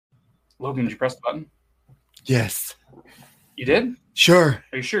Logan, did you press the button? Yes. You did? Sure.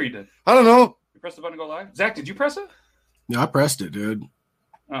 Are you sure you did? I don't know. You pressed the button to go live? Zach, did you press it? No, I pressed it, dude.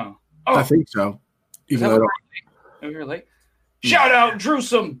 Oh. I think so. Is that what you're late? Shout out Drew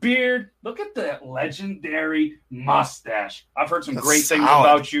Some Beard. Look at that legendary mustache. I've heard some great things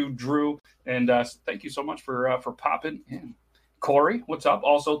about you, Drew. And thank you so much for popping in. Corey, what's up?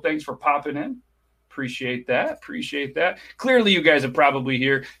 Also, thanks for popping in. Appreciate that. Clearly, you guys are probably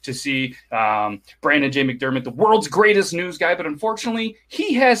here to see Brandon J. McDermott, the world's greatest news guy, but unfortunately,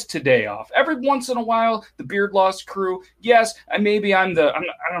 he has today off. Every once in a while, the Beard Lost crew. Yes, I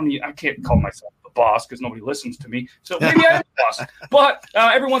can't call myself the boss because nobody listens to me. So maybe I'm the boss. But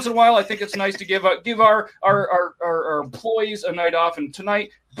every once in a while, I think it's nice to give our employees a night off. And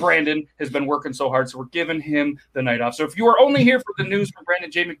tonight, Brandon has been working so hard, so we're giving him the night off. So if you are only here for the news from Brandon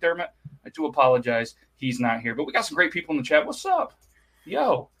J. McDermott, I do apologize. He's not here. But we got some great people in the chat. What's up?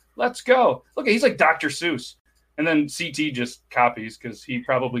 Yo, let's go. Look, he's like Dr. Seuss. And then CT just copies because he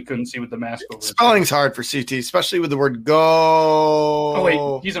probably couldn't see with the mask over. Spelling's hard for CT, especially with the word go. Oh,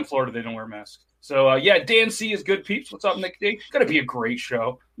 wait. He's in Florida. They don't wear masks. So, Dan C is good, peeps. What's up, Nick D? Going to be a great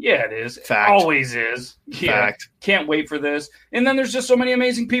show. Yeah, it is. Fact. It always is. Yeah. Fact. Can't wait for this. And then there's just so many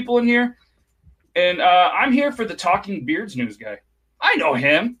amazing people in here. And I'm here for the Talking Beards news guy. I know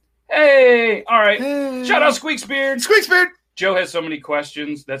him. Hey. All right. Hey. Shout out Squeaks Beard. Squeaks Beard. Joe has so many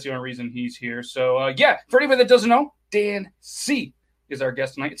questions. That's the only reason he's here. So, for anybody that doesn't know, Dan C is our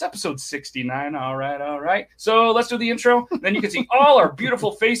guest tonight. It's episode 69. All right. So let's do the intro. Then you can see all our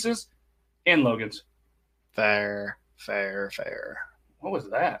beautiful faces and Logan's. Fair. What was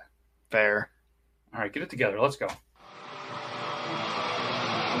that? Fair. All right, get it together. Let's go.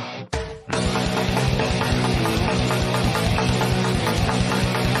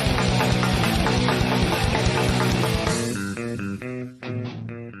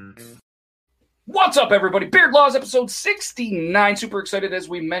 What's up, everybody? Beard Laws, episode 69. Super excited. As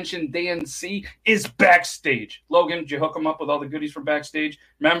we mentioned, Dan C is backstage. Logan, did you hook him up with all the goodies from backstage?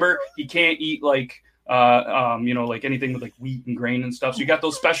 Remember, he can't eat like anything with like wheat and grain and stuff. So you got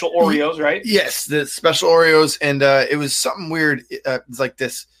those special Oreos, right? Yes, the special Oreos, and it was something weird. It's like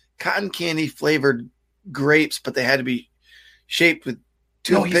this cotton candy flavored grapes, but they had to be shaped with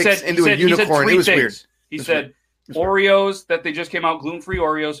toothpicks into a unicorn. It was weird. He said Oreos that they just came out, gluten-free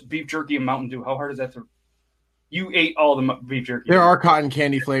Oreos, beef jerky, and Mountain Dew. How hard is that to? You ate all the beef jerky. There are cotton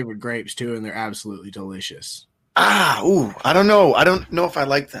candy flavored grapes too, and they're absolutely delicious. I don't know. I don't know if I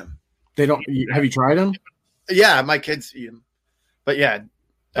like them. They don't. Have you tried them? Yeah, my kids eat them. But yeah,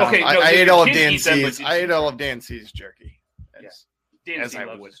 okay. I ate all of Dan C's. I ate all of Dan C's jerky. Yes. Dan C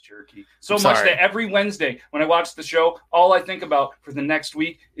loves his jerky so much that every Wednesday when I watch the show, all I think about for the next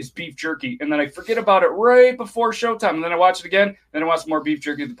week is beef jerky, and then I forget about it right before showtime, and then I watch it again, and then I watch more beef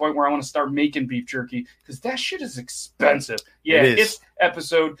jerky to the point where I want to start making beef jerky because that shit is expensive. Yeah, it's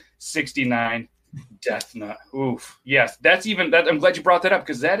episode 69. Death Nut. Oof. Yes, that's even that. I'm glad you brought that up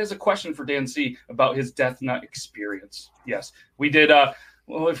because that is a question for Dan C about his Death Nut experience. Yes, we did.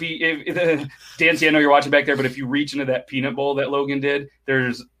 Well, if Dan C, I know you're watching back there, but if you reach into that peanut bowl that Logan did,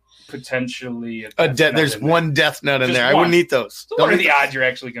 there's potentially there's one Death Nut in there. I wouldn't eat those. So what are the odds you're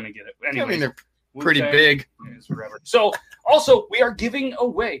actually going to get it? Anyway, I mean, they're pretty big. So also, we are giving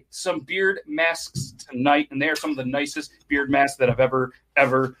away some beard masks tonight, and they are some of the nicest beard masks that I've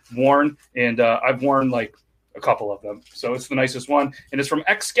ever worn, and I've worn like a couple of them. So it's the nicest one, and it's from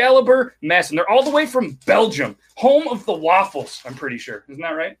Excalibur Masks, and they're all the way from Belgium, home of the waffles, I'm pretty sure. Isn't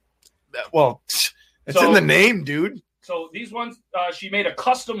that right? Well, it's in the name, dude. So these ones, she made a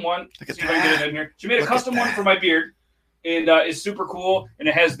custom one. Look at that. In here. She made a custom one for my beard, and it's super cool, and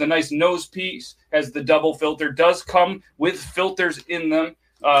it has the nice nose piece, has the double filter, does come with filters in them.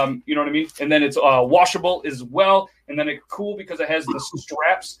 You know what I mean? And then it's washable as well, and then it's cool because it has the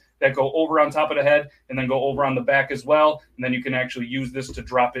straps that go over on top of the head and then go over on the back as well. And then you can actually use this to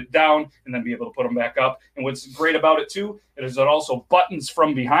drop it down and then be able to put them back up. And what's great about it too, is it also buttons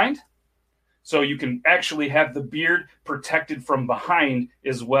from behind. So you can actually have the beard protected from behind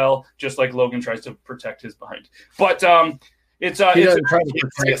as well, just like Logan tries to protect his behind. But it's a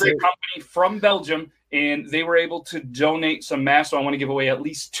great company from Belgium, and they were able to donate some masks. So I want to give away at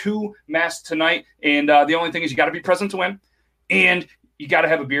least 2 masks tonight. And the only thing is you got to be present to win. And you got to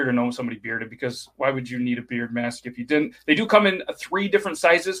have a beard or know somebody bearded, because why would you need a beard mask if you didn't? They do come in 3 different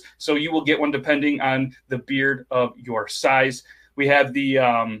sizes, so you will get one depending on the beard of your size. We have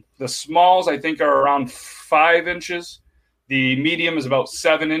the smalls, I think, are around 5 inches. The medium is about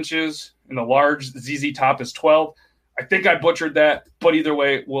 7 inches, and the large ZZ Top is 12. I think I butchered that, but either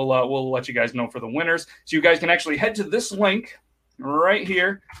way, we'll let you guys know for the winners. So you guys can actually head to this link right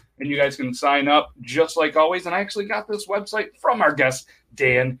here, and you guys can sign up just like always. And I actually got this website from our guest,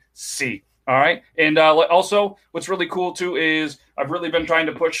 Dan C. All right. And also, what's really cool, too, is I've really been trying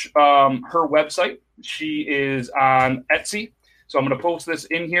to push her website. She is on Etsy. So I'm going to post this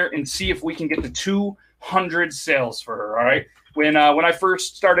in here and see if we can get to 200 sales for her. All right. When I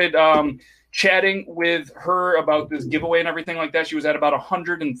first started chatting with her about this giveaway and everything like that, she was at about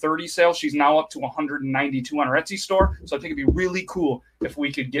 130 sales. She's now up to 192 on her Etsy store. So I think it'd be really cool if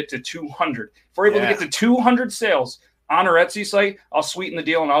we could get to 200. If we're able to get to 200 sales on her Etsy site, I'll sweeten the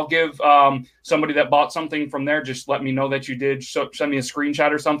deal and I'll give somebody that bought something from there, just let me know that you did. So send me a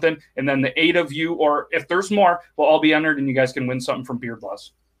screenshot or something. And then the 8 of you, or if there's more, will all be entered and you guys can win something from Beard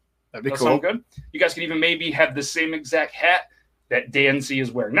Laws. That'd be That cool. sound good? You guys can even maybe have the same exact hat that Dan C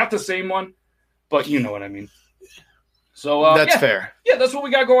is wearing. Not the same one, but you know what I mean. So that's fair. Yeah, that's what we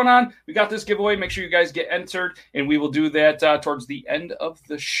got going on. We got this giveaway. Make sure you guys get entered, and we will do that towards the end of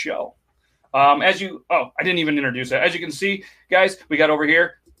the show. I didn't even introduce that. As you can see, guys, we got over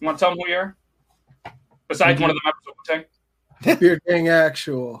here. You want to tell them who you are? Besides one of the members of Wu-Tang? Beard Gang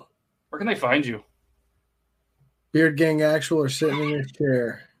Actual. Where can they find you? Beard Gang Actual or sitting in your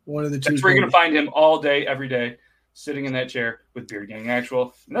chair. One of the two. That's where you're going to find him all day, every day, sitting in that chair with Beard Gang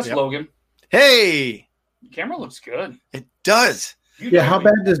Actual. And that's Logan. Hey! The camera looks good. It does. Yeah, how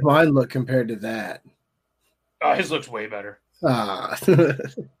bad does mine look compared to that? His looks way better.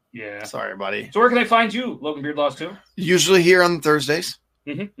 Yeah. Sorry, buddy. So where can I find you, Logan Beard Laws, too? Usually here on Thursdays.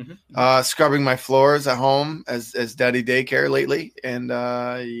 Scrubbing my floors at home as daddy daycare lately. And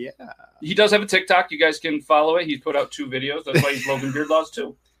yeah. He does have a TikTok. You guys can follow it. He's put out 2 videos. That's why he's Logan Beard Laws,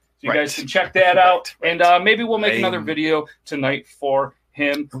 too. So you guys can check that out. And maybe we'll make another video tonight for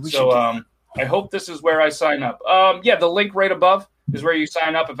him. So I hope this is where I sign up. Yeah, the link right above is where you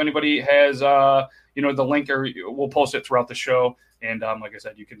sign up. If anybody has the link, or we'll post it throughout the show. And like I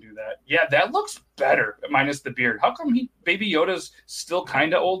said, you can do that. Yeah, that looks better, minus the beard. How come Baby Yoda's still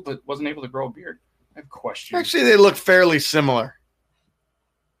kind of old, but wasn't able to grow a beard? I have questions. Actually, they look fairly similar.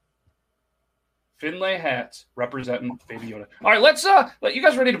 Finlay hats representing Baby Yoda. All right, let's let you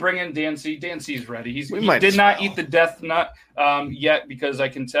guys ready to bring in Dan C. Dan C is ready. He did not eat the death nut yet, because I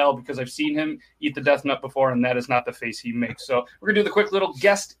can tell, because I've seen him eat the death nut before, and that is not the face he makes. So we're gonna do the quick little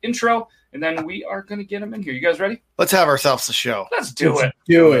guest intro, and then we are gonna get him in here. You guys ready? Let's have ourselves a show. Let's do it.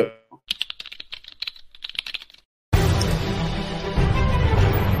 Do it.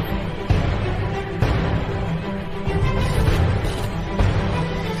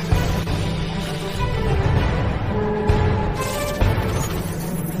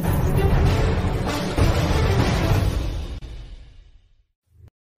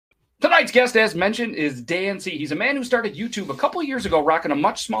 Tonight's guest, as mentioned, is Dan C. He's a man who started YouTube a couple years ago rocking a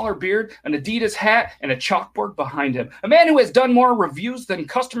much smaller beard, an Adidas hat, and a chalkboard behind him. A man who has done more reviews than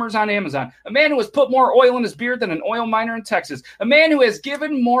customers on Amazon. A man who has put more oil in his beard than an oil miner in Texas. A man who has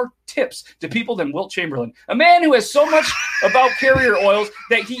given more tips to people than Wilt Chamberlain. A man who has so much about carrier oils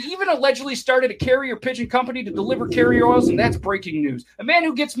that he even allegedly started a carrier pigeon company to deliver carrier oils, and that's breaking news. A man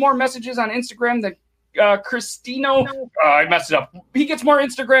who gets more messages on Instagram than Cristino, I messed it up. He gets more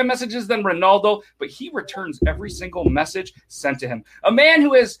Instagram messages than Ronaldo, but he returns every single message sent to him. A man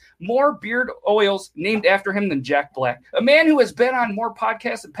who has more beard oils named after him than Jack Black. A man who has been on more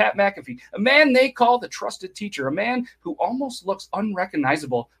podcasts than Pat McAfee. A man they call the trusted teacher. A man who almost looks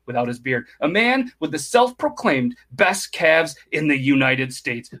unrecognizable without his beard. A man with the self-proclaimed best calves in the United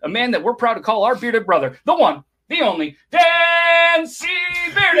States. A man that we're proud to call our bearded brother. The one, the only, Dan C.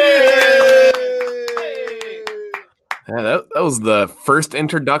 Bearded! Yeah, that was the first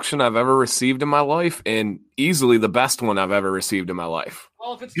introduction I've ever received in my life, and easily the best one I've ever received in my life.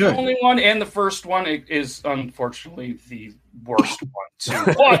 Well, if it's the only one and the first one, it is unfortunately the worst one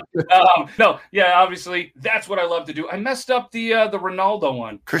too. But obviously that's what I love to do. I messed up the Ronaldo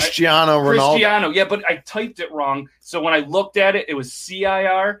one. Cristiano, yeah, but I typed it wrong. So when I looked at it, it was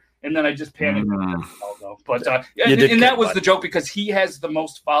CIR. And then I just panicked. But that was the joke, because he has the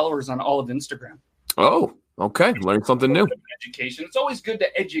most followers on all of Instagram. Oh, okay. Learn something new. Education. It's always good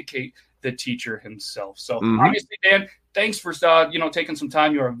to educate the teacher himself. So obviously, Dan, thanks for taking some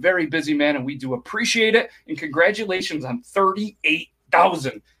time. You're a very busy man, and we do appreciate it. And congratulations on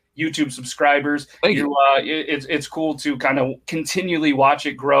 38,000 YouTube subscribers. Thank you. It's cool to kind of continually watch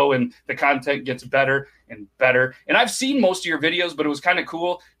it grow, and the content gets better and better. And I've seen most of your videos, but it was kind of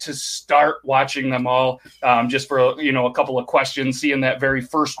cool to start watching them all just for a couple of questions, seeing that very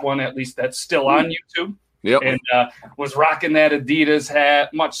first one, at least that's still on YouTube. Yep. And was rocking that Adidas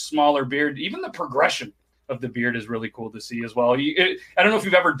hat, much smaller beard. Even the progression of the beard is really cool to see as well. I don't know if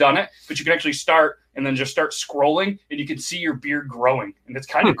you've ever done it, but you can actually start and then just start scrolling, and you can see your beard growing, and it's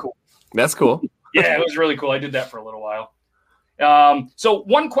kind of cool. That's cool. Yeah, it was really cool. I did that for a little while. So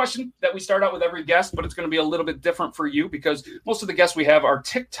one question that we start out with every guest, but it's going to be a little bit different for you because most of the guests we have are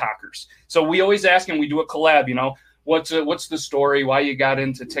TikTokers. So we always ask, and we do a collab, what's the story, why you got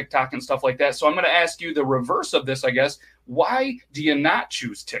into TikTok and stuff like that. So I'm going to ask you the reverse of this, I guess. Why do you not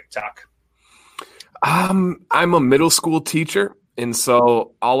choose TikTok? I'm a middle school teacher. And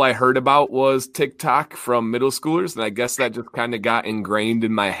so all I heard about was TikTok from middle schoolers. And I guess that just kind of got ingrained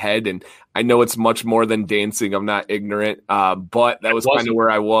in my head. And I know it's much more than dancing. I'm not ignorant. But that was kind of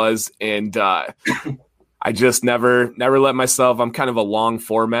where I was. And I just never let myself. I'm kind of a long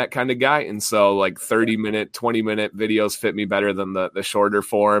format kind of guy. And so like 30-minute, 20-minute videos fit me better than the shorter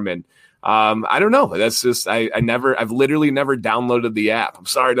form. And I don't know. That's just I've literally never downloaded the app. I'm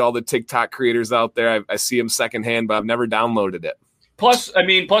sorry to all the TikTok creators out there. I see them secondhand, but I've never downloaded it. Plus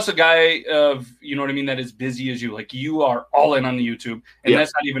a guy of, that is busy as you, like you are all in on the YouTube. And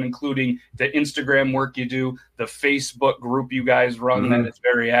that's not even including the Instagram work you do, the Facebook group you guys run that is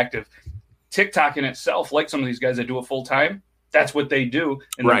very active. TikTok in itself, like some of these guys that do it full time, that's what they do.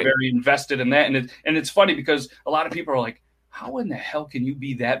 And they're very invested in that. And it's funny because a lot of people are like, how in the hell can you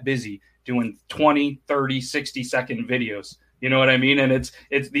be that busy doing 20, 30, 60-second videos? You know what I mean? And it's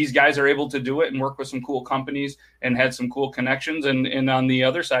these guys are able to do it and work with some cool companies and had some cool connections. And on the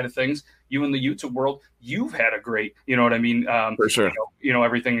other side of things, you in the YouTube world, you've had a great, for sure,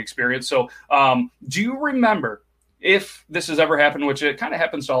 everything experience. So do you remember, if this has ever happened, which it kind of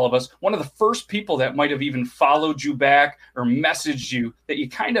happens to all of us, one of the first people that might have even followed you back or messaged you that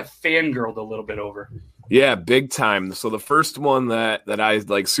you kind of fangirled a little bit over? Yeah, big time. So the first one that I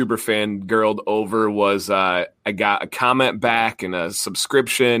like super fangirled over was I got a comment back and a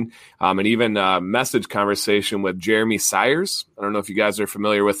subscription and even a message conversation with Jeremy Sires. I don't know if you guys are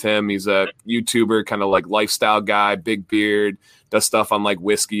familiar with him. He's a YouTuber, kind of like lifestyle guy, big beard, does stuff on like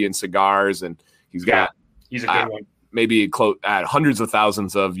whiskey and cigars. And he's a good one. Maybe at hundreds of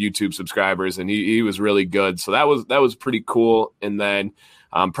thousands of YouTube subscribers. And he was really good. So that was pretty cool. And then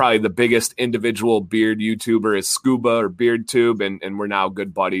probably the biggest individual beard YouTuber is Scuba or BeardTube, and we're now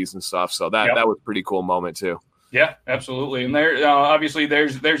good buddies and stuff. So that was a pretty cool moment too. Yeah, absolutely. And there, obviously,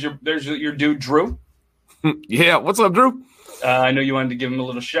 there's your dude Drew. Yeah, what's up, Drew? I know you wanted to give him a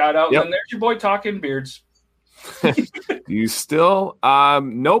little shout out. Yep. And there's your boy Talking Beards. You still?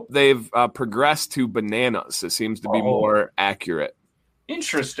 Nope. They've progressed to bananas. It seems to be more accurate.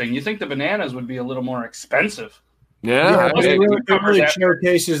 Interesting. You think the bananas would be a little more expensive? Yeah, it really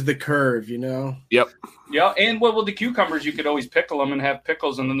showcases the curve, Yep. Yeah, and with the cucumbers, you could always pickle them and have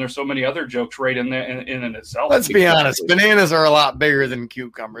pickles, and then there's so many other jokes right in there in itself. Let's be honest, bananas are a lot bigger than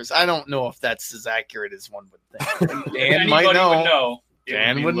cucumbers. I don't know if that's as accurate as one would think. Dan might know.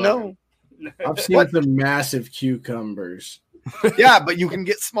 Dan would know. I've seen some massive cucumbers. Yeah, but you can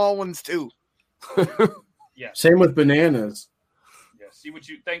get small ones too. Yeah. Same with bananas.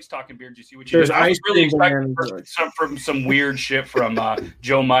 Thanks, Talking Beard. You see what you did? I was really expecting from some weird shit from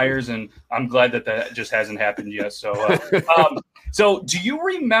Joe Myers, and I'm glad that just hasn't happened yet. So, so do you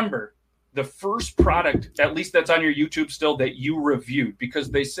remember the first product, at least that's on your YouTube still, that you reviewed? Because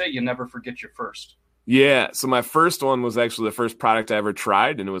they say you never forget your first. Yeah, so my first one was actually the first product I ever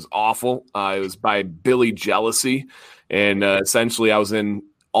tried, and it was awful. It was by Billy Jealousy, and essentially I was in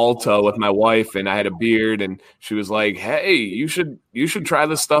Alta with my wife, and I had a beard, and she was like, "Hey, you should try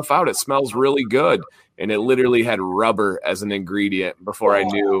this stuff out. It smells really good." And it literally had rubber as an ingredient before I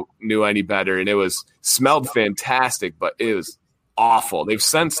knew any better, and it smelled fantastic, but it was awful. They've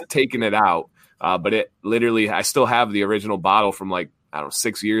since taken it out, but it literally, I still have the original bottle from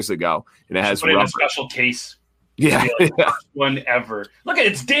 6 years ago, and it has put it in a special case. Yeah, one ever. Look at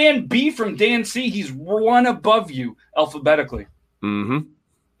it's Dan B from Dan C. He's one above you alphabetically.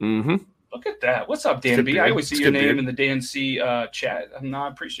 Look at that. What's up, Dan B? I always see your name in the Dan C chat. I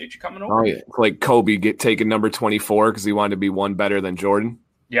appreciate you coming over. Oh, yeah. Like Kobe taking number 24 because he wanted to be one better than Jordan.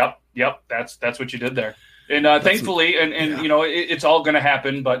 Yep. That's what you did there. And thankfully, it's all going to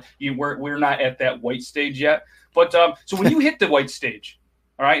happen, but we're not at that white stage yet. But so when you hit the white stage,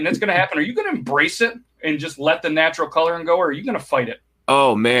 all right, and that's going to happen, are you going to embrace it and just let the natural coloring go, or are you going to fight it?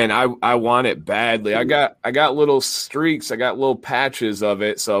 Oh man, I want it badly. I got little streaks, I got little patches of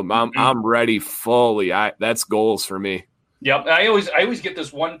it, so I'm ready fully. That's goals for me. Yep. I always get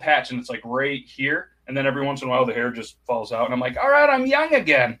this one patch, and it's like right here, and then every once in a while the hair just falls out, and I'm like, all right, I'm young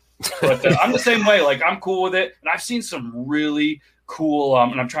again. But I'm the same way. Like I'm cool with it, and I've seen some really cool.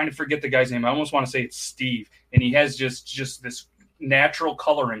 And I'm trying to forget the guy's name. I almost want to say it's Steve, and he has just this natural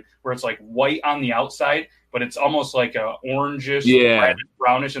coloring where it's like white on the outside but it's almost like a orangish,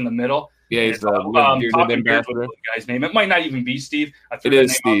 brownish in the middle. Yeah, he's the bearded ambassador. Guy's name. It might not even be Steve. It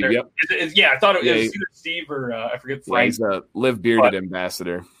is Steve. Yep. I thought it was either Steve or I forget. Yeah, he's a Live Bearded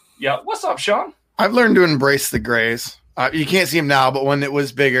ambassador. Yeah. What's up, Sean? I've learned to embrace the grays. You can't see him now, but when it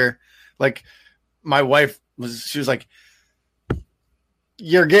was bigger, like my wife she was like,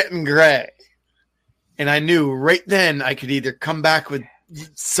 "You're getting gray," and I knew right then I could either come back with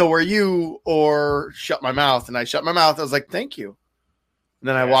 "So are you," or shut my mouth. And I shut my mouth. I was like, "Thank you." And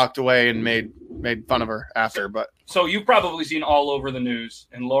then I walked away and made fun of her after. But so you've probably seen all over the news,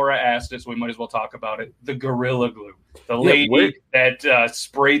 and Laura asked us, so we might as well talk about it. The Gorilla Glue, the lady that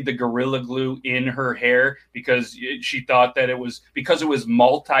sprayed the Gorilla Glue in her hair because she thought that it was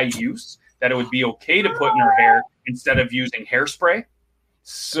multi-use, that it would be okay to put in her hair instead of using hairspray.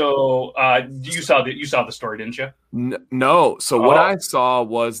 So you saw the story, didn't you? No. So what I saw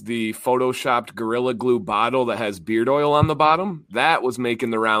was the photoshopped Gorilla Glue bottle that has beard oil on the bottom. That was making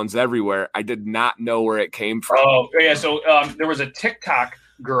the rounds everywhere. I did not know where it came from. Oh, yeah. So there was a TikTok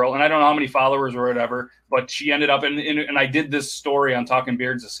girl, and I don't know how many followers or whatever, but she ended up and I did this story on Talking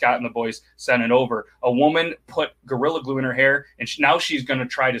Beards. Scott and the boys sent it over. A woman put Gorilla Glue in her hair, and now she's going to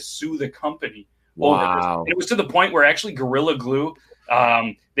try to sue the company over this. And it was to the point where actually Gorilla Glue,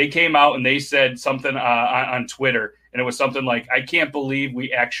 they came out and they said something on Twitter, and it was something like, "I can't believe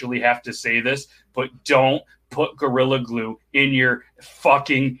we actually have to say this, but don't put Gorilla Glue in your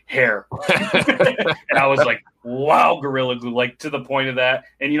fucking hair." And I was like, wow, Gorilla Glue, like to the point of that.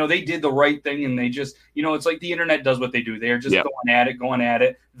 And, they did the right thing, and they just, it's like the internet does what they do. They're just going at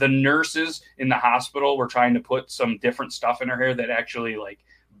it. The nurses in the hospital were trying to put some different stuff in her hair that actually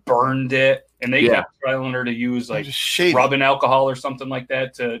burned it, and they kept telling her to use rubbing alcohol or something like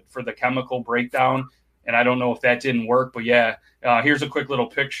that for the chemical breakdown. And I don't know if that didn't work, but here's a quick little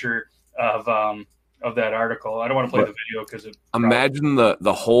picture of that article. I don't want to play the video because imagine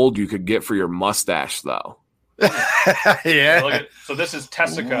the hold you could get for your mustache though. Yeah. So this is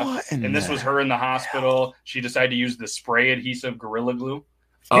Tessica, and this was her in the hospital. She decided to use the spray adhesive Gorilla Glue.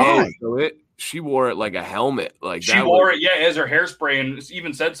 Oh, so she wore it like a helmet. Like she wore it, as her hairspray, and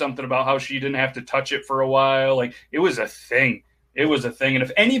even said something about how she didn't have to touch it for a while. Like it was a thing. It was a thing. And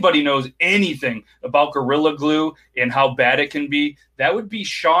if anybody knows anything about Gorilla Glue and how bad it can be, that would be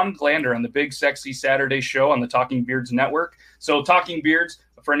Sean Glander on the Big Sexy Saturday show on the Talking Beards Network. So Talking Beards,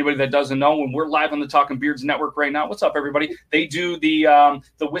 for anybody that doesn't know, when we're live on the Talking Beards Network right now, what's up, everybody? They do the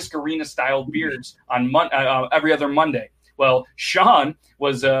Whiskerina-style beards on every other Monday. Well, Sean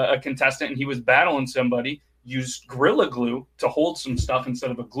was a contestant, and he was battling somebody, used Gorilla Glue to hold some stuff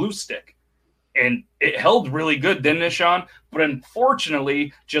instead of a glue stick. And it held really good, didn't it, Sean? But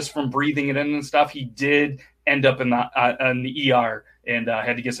unfortunately, just from breathing it in and stuff, he did end up in the ER and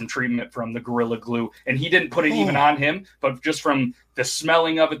had to get some treatment from the Gorilla Glue. And he didn't put it even on him, but just from the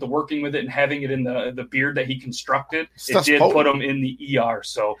smelling of it, the working with it, and having it in the beard that he constructed, it did put him in the ER.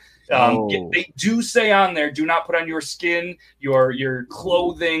 So they do say on there, do not put on your skin, your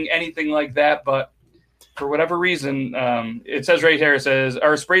clothing, anything like that. But for whatever reason, it says right here, it says,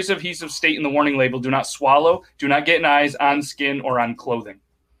 our sprays of adhesive state in the warning label, do not swallow, do not get in eyes, on skin, or on clothing.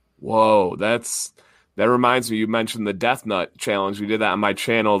 Whoa, that reminds me, you mentioned the Death Nut Challenge. We did that on my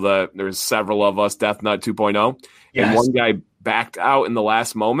channel. There's several of us, Death Nut 2.0. Yes. And one guy backed out in the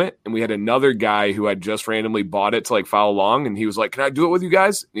last moment, and we had another guy who had just randomly bought it to follow along, and he was like, "Can I do it with you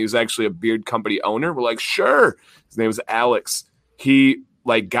guys?" And he was actually a beard company owner. We're like, "Sure." His name was Alex. He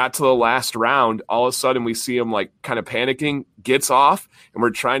got to the last round. All of a sudden we see him kind of panicking, gets off, and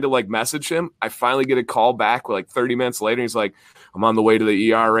we're trying to message him. I finally get a call back 30 minutes later. He's like, "I'm on the way to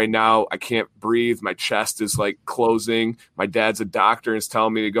the ER right now. I can't breathe. My chest is closing. My dad's a doctor and is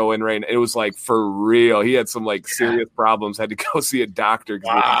telling me to go in right now." It was for real. He had some serious problems, had to go see a doctor.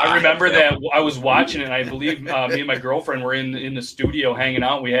 Wow. I remember that I was watching it. And I believe me and my girlfriend were in the studio hanging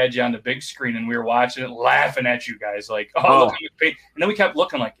out. We had you on the big screen and we were watching it, laughing at you guys look at my face. And then we kept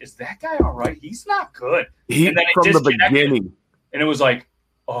looking is that guy all right? He's not good. And then from the beginning. And it was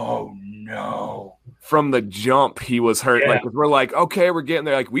oh no. From the jump, he was hurt. Yeah. We're okay, we're getting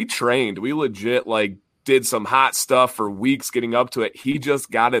there. We trained. We legit did some hot stuff for weeks getting up to it. He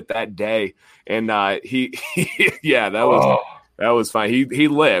just got it that day, and that was fine. He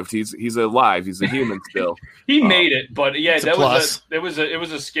lived. He's alive. He's a human still. He made it, but it was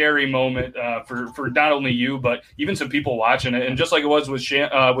a scary moment for not only you, but even some people watching it. And just like it was with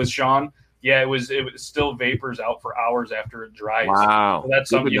Sean. Yeah, it was still vapors out for hours after it dries. Wow. So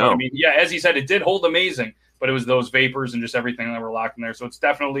that's something, you know what I mean? Yeah, as he said, it did hold amazing, but it was those vapors and just everything that were locked in there. So it's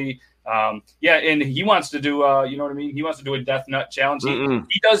definitely, and he wants to do, you know what I mean? He wants to do a death nut challenge.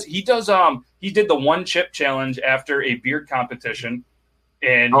 He did the 1 chip challenge after a beard competition.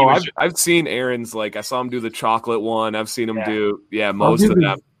 And I've seen Aaron's, like, I saw him do the chocolate one. I've seen him do most of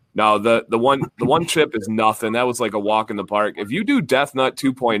them. No, the one chip is nothing. That was like a walk in the park. If you do Death Nut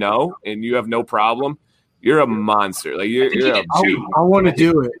 2.0 and you have no problem, you're a monster. Like I want to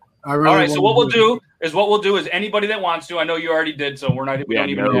do it. All right. So what we'll do is anybody that wants to. I know you already did, so we don't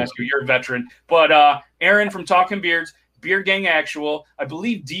even ask you. You're a veteran. But Aaron from Talking Beards, Beard Gang Actual, I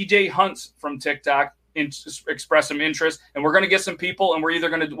believe DJ Hunts from TikTok express some interest, and we're going to get some people, and we'll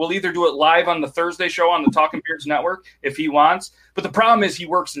either do it live on the Thursday show on the Talking Beards Network if he wants. But the problem is he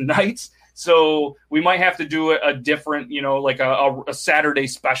works nights, so we might have to do a different, like a Saturday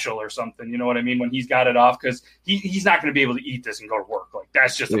special or something. You know what I mean? When he's got it off, because he's not going to be able to eat this and go to work. Like,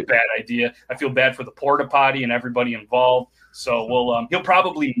 that's just a bad idea. I feel bad for the porta potty and everybody involved. So he'll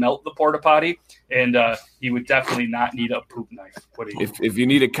probably melt the porta potty, and he would definitely not need a poop knife. If you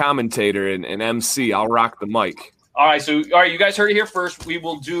need a commentator and an MC, I'll rock the mic. All right, you guys heard it here first. We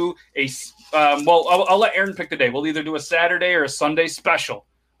will do I'll let Aaron pick the day. We'll either do a Saturday or a Sunday special.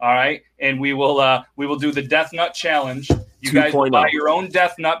 All right, and we will do the Death Nut Challenge. You guys buy your own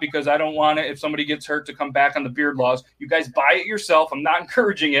Death Nut, because I don't want it, if somebody gets hurt, to come back on the Beard Laws. You guys buy it yourself. I'm not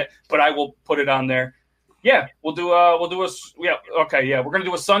encouraging it, but I will put it on there. Yeah, we're gonna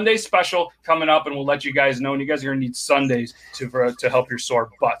do a Sunday special coming up, and we'll let you guys know. And you guys are gonna need Sundays to help your sore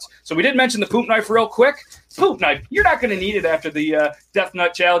butts. So we did mention the poop knife real quick. Poop knife, you're not gonna need it after the Death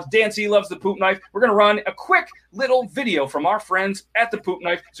Nut Challenge. Dan C loves the poop knife. We're gonna run a quick little video from our friends at the poop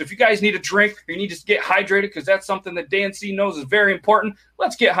knife. So if you guys need a drink or you need to get hydrated, because that's something that Dan C knows is very important,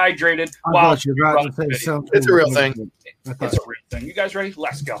 let's get hydrated. It's a real thing. It's a real thing. You guys ready?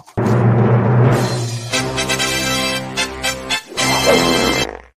 Let's go.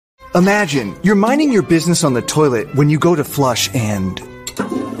 Imagine you're minding your business on the toilet when you go to flush and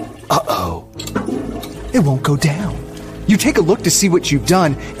it won't go down. You take a look to see what you've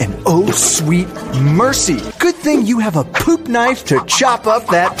done, and oh sweet mercy, good thing you have a poop knife to chop up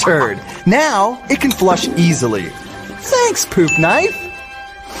that turd. Now it can flush easily. Thanks, poop knife.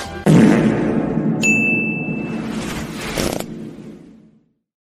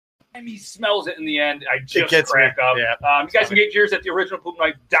 He smells it in the end. I just crack up. Yeah. You guys can get yours at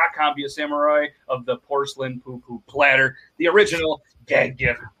theoriginalpoopknife.com. Be a samurai of the porcelain poo-poo platter. The original gag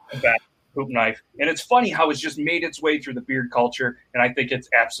gift poop knife. And it's funny how it's just made its way through the beard culture, and I think it's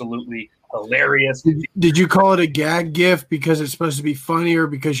absolutely hilarious. Did you call it a gag gift because it's supposed to be funny, or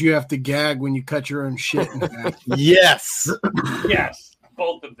because you have to gag when you cut your own shit in half? Yes. Yes.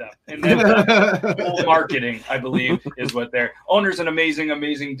 Both of them. And then cool marketing, I believe, is what they're. Owner's an amazing,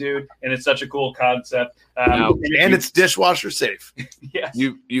 amazing dude, and it's such a cool concept. And it's dishwasher safe. Yes.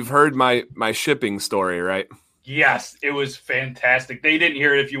 You've heard my shipping story, right? Yes, it was fantastic. They didn't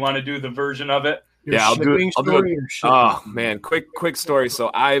hear it. If you want to do the version of it. I'll do it. Oh man, quick story. So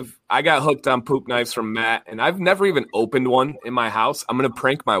I got hooked on poop knives from Matt, and I've never even opened one in my house. I'm gonna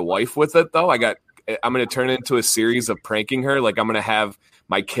prank my wife with it though. I'm going to turn it into a series of pranking her. Like, I'm going to have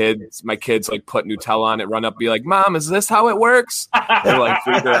my kids like put Nutella on it, run up, be like, "Mom, is this how it works?" And like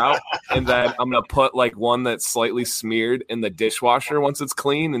freak her out. And then I'm going to put like one that's slightly smeared in the dishwasher once it's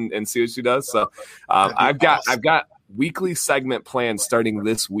clean and see what she does. So I've got weekly segment plans starting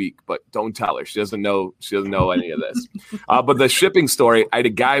this week, but don't tell her. She doesn't know any of this. But the shipping story, I had a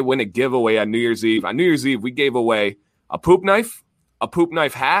guy win a giveaway on New Year's Eve. On New Year's Eve, we gave away a poop knife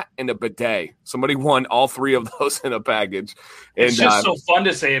hat, and a bidet. Somebody won all three of those in a package. It's just so fun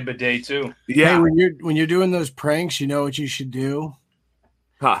to say a bidet too. Yeah. Hey, when you're doing those pranks, you know what you should do?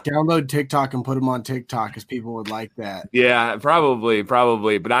 Download TikTok and put them on TikTok, because people would like that. Yeah, probably.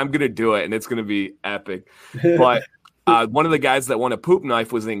 But I'm gonna do it, and it's gonna be epic. But one of the guys that won a poop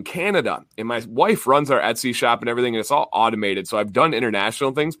knife was in Canada, and my wife runs our Etsy shop and everything, and it's all automated. So I've done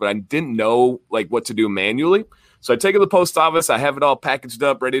international things, but I didn't know like what to do manually. So I take it to the post office. I have it all packaged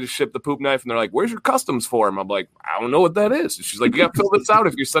up, ready to ship the poop knife. And they're like, "Where's your customs form?" I'm like, "I don't know what that is." And she's like, "You got to fill this out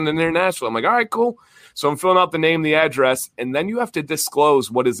if you're sending international." I'm like, "All right, cool." So I'm filling out the name, the address, and then you have to disclose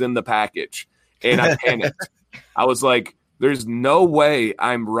what is in the package. And I panicked. I was like, there's no way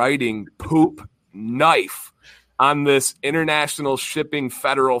I'm writing poop knife on this international shipping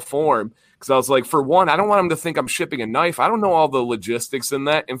federal form. Because I was like, for one, I don't want him to think I'm shipping a knife. I don't know all the logistics in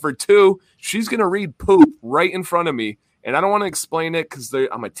that. And for two, she's going to read poop right in front of me. And I don't want to explain it because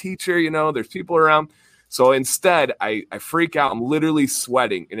I'm a teacher, there's people around. So instead, I freak out. I'm literally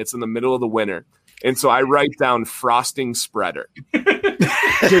sweating, and it's in the middle of the winter. And so I write down frosting spreader.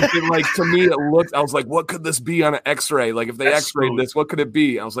 Like, to me, it looked, I was like, what could this be on an x-ray? Like, if they x-rayed this, what could it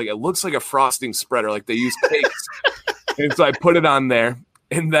be? I was like, it looks like a frosting spreader, like they use cakes. And so I put it on there.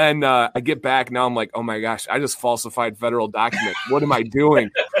 And then I get back. Now I'm like, oh my gosh, I just falsified federal documents. What am I doing?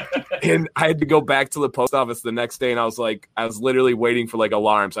 And I had to go back to the post office the next day. And I was literally waiting for like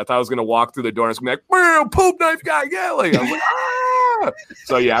alarms. I thought I was going to walk through the door and it's going to be like, poop knife guy yelling. I was like, ah!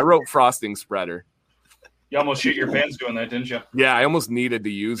 So yeah, I wrote frosting spreader. You almost shit your pants doing that, didn't you? Yeah, I almost needed to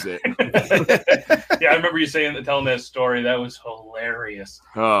use it. Yeah, I remember you telling that story. That was hilarious.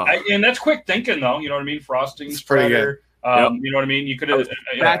 Oh. And that's quick thinking, though. You know what I mean? Frosting spreader. Yep. You know what I mean? You could have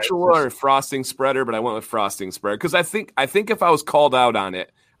spatula or frosting spreader, but I went with frosting spreader because I think if I was called out on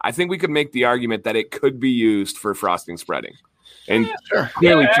it, I think we could make the argument that it could be used for frosting spreading. And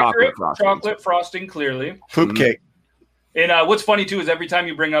clearly chocolate frosting, clearly. Poop cake. And what's funny too is every time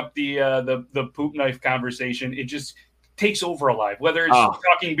you bring up the poop knife conversation, it just takes over a live. Whether it's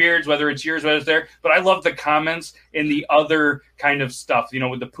Talking Beards, whether it's yours, whether it's there. But I love the comments and the other kind of stuff. You know,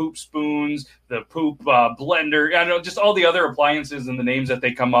 with the poop spoons, the poop blender. I know just all the other appliances and the names that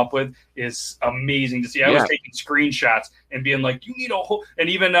they come up with is amazing to see. I was taking screenshots and being like, "You need a whole." And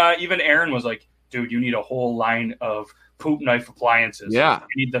even Aaron was like, "Dude, you need a whole line of poop knife appliances. Yeah,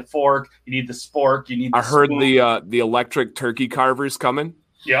 you need the fork, you need the spork, you need. I heard the electric turkey carver's coming.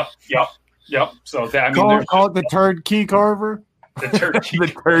 Yep. So that call it the turd key carver. The turd key, the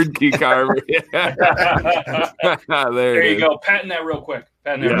turd key carver. there you go. Patent that real quick.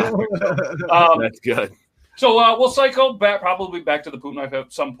 That's good. So we'll cycle back, probably back to the poop knife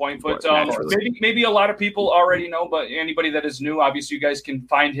at some point, but maybe a lot of people already know, but anybody that is new, obviously you guys can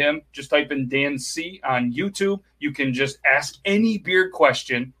find him. Just type in Dan C on YouTube. You can just ask any beard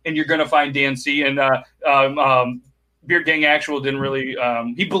question, and you're going to find Dan C. And Beard Gang Actual didn't really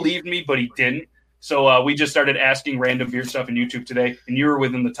he believed me, but he didn't. So we just started asking random beard stuff in YouTube today, and you were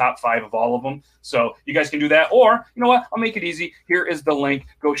within the top 5 of all of them. So you guys can do that. Or, you know what? I'll make it easy. Here is the link.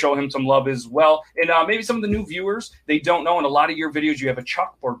 Go show him some love as well. And maybe some of the new viewers, they don't know. In a lot of your videos, you have a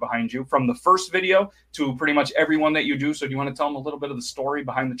chalkboard behind you from the first video to pretty much everyone that you do. So do you want to tell them a little bit of the story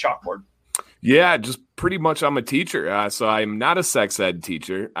behind the chalkboard? Yeah, just pretty much I'm a teacher. So I'm not a sex ed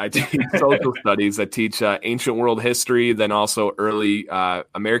teacher. I teach social studies. I teach ancient world history, then also early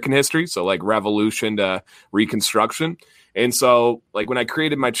American history. So like Revolution to Reconstruction. And so like when I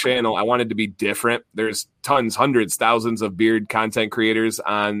created my channel, I wanted to be different. There's tons, hundreds, thousands of beard content creators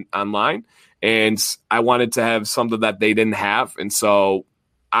online. And I wanted to have something that they didn't have. And so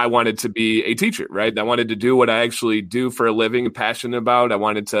I wanted to be a teacher, right? I wanted to do what I actually do for a living and passionate about. I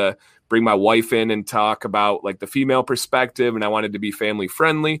wanted to bring my wife in and talk about like the female perspective, and I wanted to be family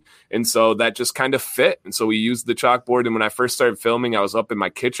friendly. And so that just kind of fit. And so we used the chalkboard. And when I first started filming, I was up in my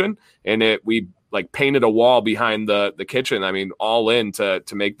kitchen, and we like painted a wall behind the kitchen. I mean, all in to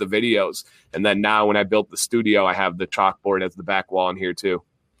make the videos. And then now when I built the studio, I have the chalkboard as the back wall in here too.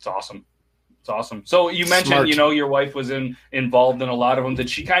 It's awesome. It's awesome. So you mentioned, your wife was involved in a lot of them. Did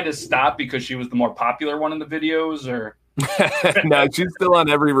she kind of stop because she was the more popular one in the videos, or? No, she's still on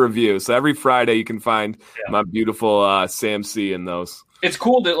every review. So every Friday you can find my beautiful Sam C in those. It's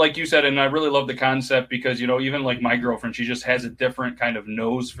cool that, like you said, and I really love the concept because, even like my girlfriend, she just has a different kind of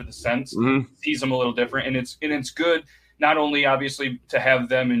nose for the scents, sees them a little different. And it's good, not only obviously to have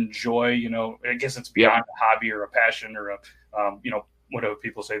them enjoy, I guess it's beyond a hobby or a passion or whatever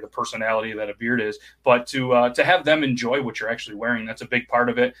people say, the personality that a beard is, but to have them enjoy what you're actually wearing. That's a big part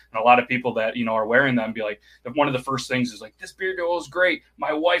of it. And a lot of people that, are wearing them be like, one of the first things is like, this beard oil is great.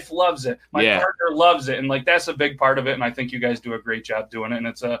 My wife loves it. My partner loves it. And like, that's a big part of it. And I think you guys do a great job doing it. And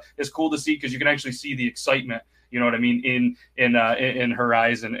it's cool to see, because you can actually see the excitement, you know what I mean, in her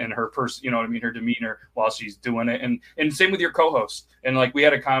eyes and her person, you know what I mean, her demeanor while she's doing it. And same with your co-host. And like we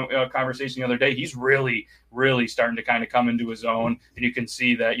had a conversation the other day. He's really, really starting to kind of come into his own, and you can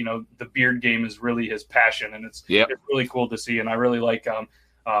see that the beard game is really his passion, and it's really cool to see. And I really like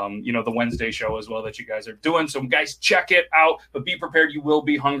the Wednesday show as well that you guys are doing. So guys, check it out, but be prepared. You will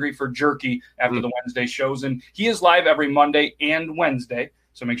be hungry for jerky after the Wednesday shows, and he is live every Monday and Wednesday.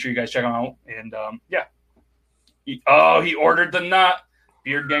 So make sure you guys check him out. And he ordered the nut.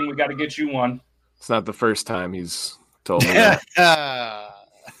 Beard Gang, we got to get you one. It's not the first time he's told me that.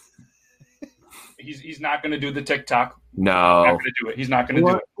 He's not going to do the TikTok. No, he's not going to do it. He's not going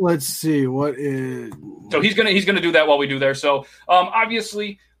to do it. Let's see what is. So he's gonna do that while we do there. So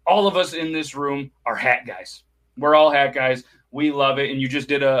obviously, all of us in this room are hat guys. We're all hat guys. We love it. And you just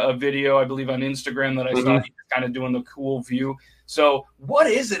did a video, I believe, on Instagram that I saw you kind of doing the cool view. So what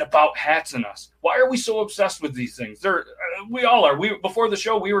is it about hats and us? Why are we so obsessed with these things? We all are. Before the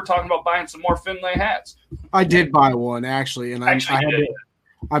show, we were talking about buying some more Finlay hats. I did buy one actually, and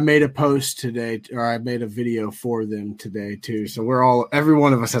I made a post today, or I made a video for them today too. So every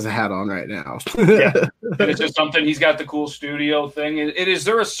one of us has a hat on right now. Yeah, and it's just something. He's got the cool studio thing. Is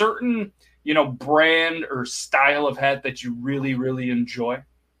there a certain brand or style of hat that you really, really enjoy?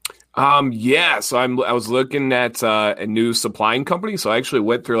 Yeah. So I was looking at a new supplying company. So I actually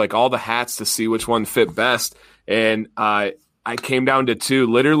went through like all the hats to see which one fit best. And I came down to two.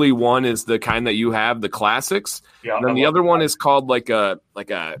 Literally, one is the kind that you have, the classics. Yeah. And then the other one is called like a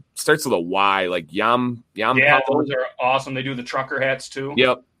starts with a Y, like Yam. Yeah, those are awesome. They do the trucker hats too.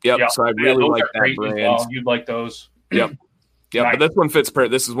 Yep. So I really like that brand. Well. You'd like those. Yep. Nice. But this one fits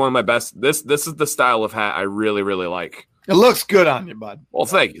perfect. This is one of my best. This is the style of hat I really, really like. It looks good on you, bud. Well,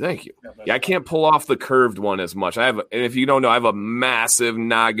 thank you. Yeah, I can't pull off the curved one as much. And if you don't know, I have a massive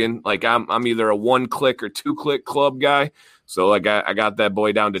noggin. Like I'm either a 1-click or 2-click club guy. So like I got that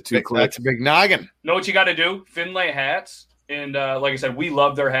boy down to 2 clicks. That's a big noggin. Know what you got to do? Finlay hats, and like I said, we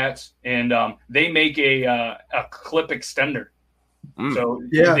love their hats, and they make a clip extender. So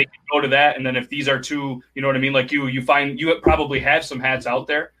they can go to that, and then if these are too, you know what I mean, like you find you probably have some hats out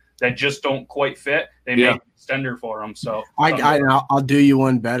there that just don't quite fit. They make an extender for them. So I'll do you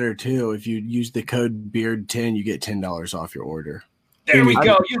one better too. If you use the code BEARD10, you get $10 off your order. There we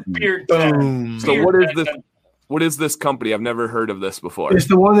go. You BEARD10. So what is this company? I've never heard of this before. It's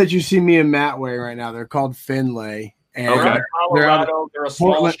the one that you see me and Matt wearing right now. They're called Finlay. And they're out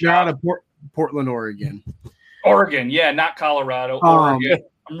of Portland, Oregon. Oregon, yeah, not Colorado. Oregon.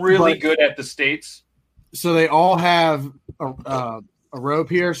 I'm really good at the states. So they all have a rope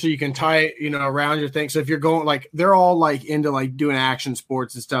here, so you can tie it, around your thing. So if you're going, like, they're all like into like doing action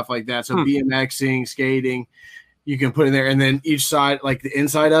sports and stuff like that. So BMXing, skating, you can put in there, and then each side, like the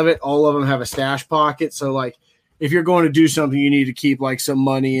inside of it, all of them have a stash pocket. So like, if you're going to do something, you need to keep like some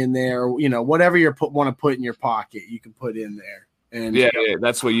money in there, whatever you want to put in your pocket, you can put in there. And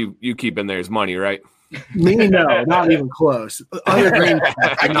that's what you keep in there is money, right? Me, no, not even close. Other green,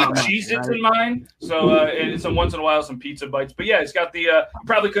 I keep Cheez-Its in mine, so and some once in a while some pizza bites. But yeah, it's got the. You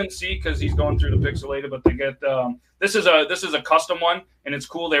probably couldn't see because he's going through the pixelated, but they get this is a custom one, and it's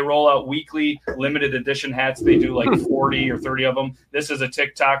cool. They roll out weekly limited edition hats. They do like 40 or 30 of them. This is a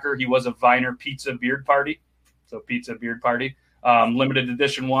TikToker. He was a Viner Pizza Beard Party, so Pizza Beard Party, limited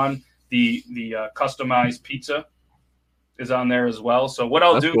edition one. The customized pizza is on there as well. So what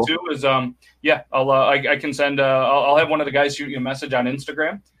I'll do too is I can send I'll have one of the guys shoot you a message on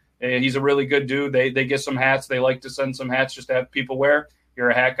Instagram. He's a really good dude. They get some hats. They like to send some hats just to have people wear. You're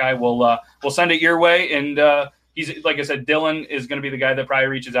a hat guy. We'll send it your way. And he's, like I said, Dylan is going to be the guy that probably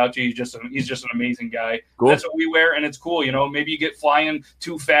reaches out to you. He's just an amazing guy. Cool. That's what we wear, and it's cool. Maybe you get flying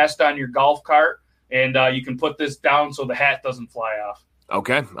too fast on your golf cart, and you can put this down so the hat doesn't fly off.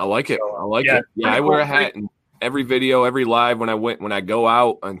 Okay, I like it. It. Yeah, I wear a hat in every video, every live when I go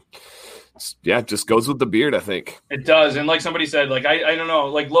out, and it just goes with the beard, I think. It does. And like somebody said, like I don't know,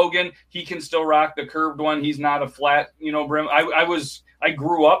 like Logan, he can still rock the curved one. He's not a flat, brim. I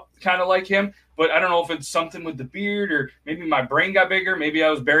grew up kind of like him, but I don't know if it's something with the beard or maybe my brain got bigger. Maybe I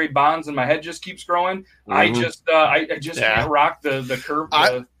was Barry Bonds and my head just keeps growing. Mm-hmm. I just can't rock the curve.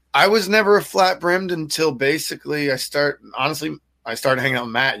 I was never a flat brimmed until basically I started hanging out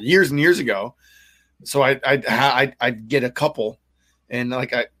with Matt years and years ago. So I'd get a couple, and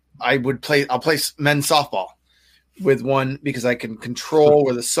like I'll play men's softball with one because I can control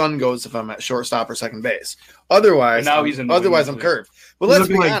where the sun goes if I'm at shortstop or second base. Otherwise, I'm curved. But let's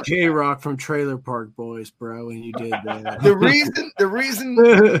be honest. J-Rock from Trailer Park Boys, bro, when you did that. The reason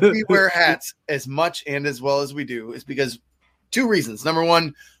we wear hats as much and as well as we do is because two reasons. Number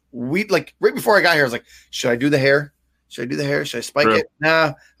one, we like right before I got here, I was like, should I do the hair? Should I spike it?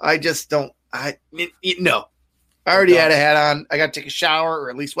 No, I just don't. No. I already had a hat on. I got to take a shower or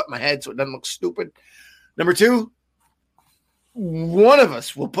at least wet my head so it doesn't look stupid. Number two, one of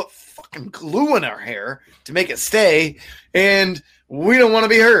us will put fucking glue in our hair to make it stay, and we don't want to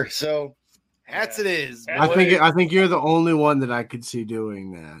be her. So hats it is. I think you're the only one that I could see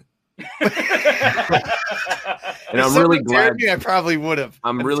doing that. And I'm really glad. I probably would have.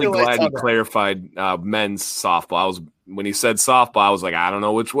 I'm really glad you clarified men's softball. When he said softball, I was like, I don't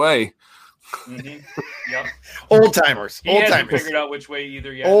know which way. Mm-hmm. Yep. Old timers. He hasn't figured out which way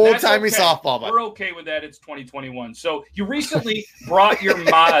either yet. Old timey softball. We're okay with that. It's 2021. So you recently brought your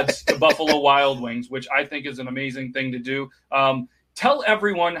mods to Buffalo Wild Wings, which I think is an amazing thing to do. Tell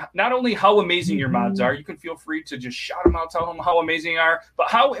everyone not only how amazing your mods are, you can feel free to just shout them out, tell them how amazing they are, but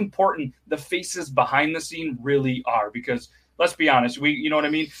how important the faces behind the scene really are. Because let's be honest. You know what I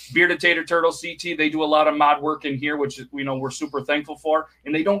mean? Bearded Tater Turtle, CT, they do a lot of mod work in here, which we're super thankful for,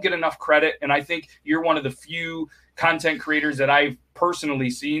 and they don't get enough credit. And I think you're one of the few content creators that I've personally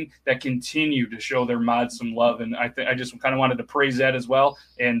seen that continue to show their mods some love. And I just kind of wanted to praise that as well.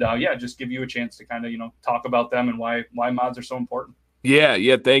 And just give you a chance to kind of, talk about them and why mods are so important.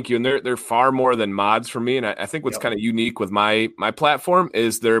 Yeah, thank you. And they're far more than mods for me. And I think what's kind of unique with my platform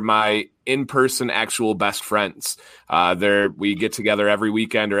is they're my in-person actual best friends. We get together every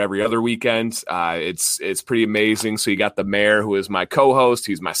weekend or every other weekend. It's pretty amazing. So you got the mayor, who is my co-host.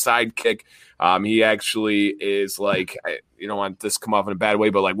 He's my sidekick. He actually is like, you don't want this to come off in a bad way,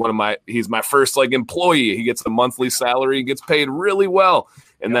 but like he's my first like employee. He gets a monthly salary, gets paid really well.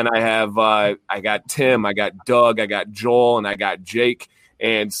 And then I have, I got Tim, I got Doug, I got Joel, and I got Jake.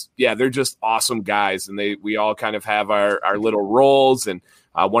 And yeah, they're just awesome guys. And we all kind of have our little roles. And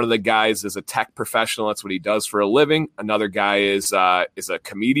one of the guys is a tech professional. That's what he does for a living. Another guy is a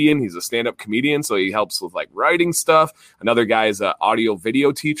comedian. He's a stand-up comedian. So he helps with like writing stuff. Another guy is an audio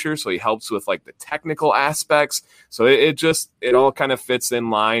video teacher. So he helps with like the technical aspects. So it all kind of fits in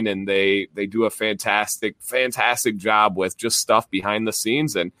line, and they do a fantastic job with just stuff behind the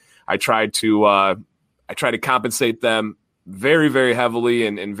scenes. And I try to compensate them very, very heavily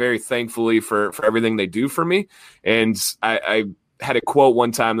and very thankfully for everything they do for me. And I had a quote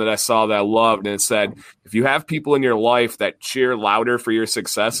one time that I saw that I loved, and it said, if you have people in your life that cheer louder for your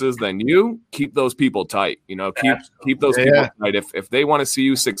successes than you, keep those people tight. Keep those people tight. If they want to see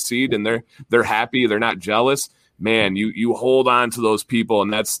you succeed and they're happy, they're not jealous, man, you hold on to those people.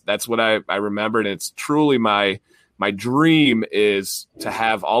 And that's what I remembered. And it's truly my dream is to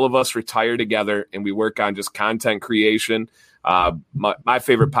have all of us retire together and we work on just content creation. My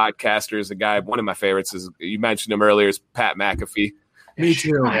favorite podcaster is one of my favorites is, you mentioned him earlier, is Pat McAfee. Me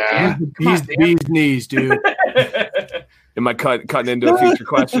too. Yeah. He's bee's knees, dude. Am I cutting into a future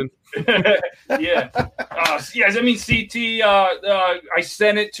question? Yeah. Yes. I mean, CT. I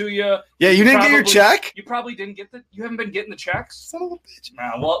sent it to you. Yeah, you didn't get your check. You probably didn't get you haven't been getting the checks. Son of a bitch.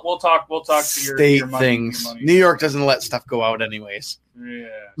 Nah, we'll talk. We'll talk to your state your money, things. Your money. New York doesn't let stuff go out anyways.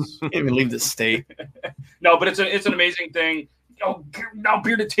 Yes. Can't even leave the state. No, but it's an amazing thing. Oh, now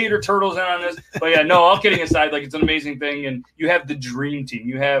Bearded Tater Turtles in on this. But yeah, no, all kidding aside, like, it's an amazing thing. And you have the dream team.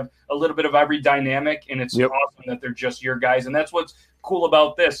 You have a little bit of every dynamic, and it's awesome that they're just your guys. And that's what's cool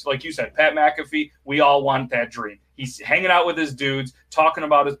about this. Like you said, Pat McAfee, we all want that dream. He's hanging out with his dudes, talking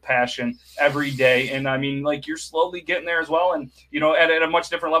about his passion every day. And I mean, like, you're slowly getting there as well. And, at a much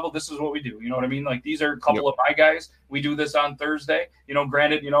different level, this is what we do. You know what I mean? Like, these are a couple of my guys. We do this on Thursday.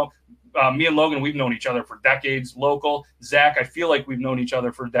 Granted, me and Logan, we've known each other for decades, local. Zach, I feel like we've known each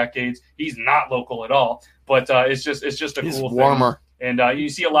other for decades. He's not local at all, but it's just a He's cool warmer. thing. And you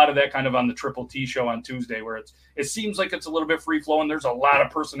see a lot of that kind of on the Triple T show on Tuesday, where it seems like it's a little bit free flowing. There's a lot of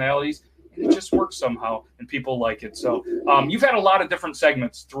personalities, and it just works somehow, and people like it. So you've had a lot of different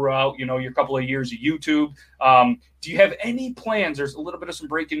segments throughout, your couple of years of YouTube. Do you have any plans? There's a little bit of some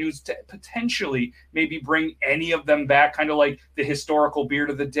breaking news to potentially maybe bring any of them back, kind of like the historical beard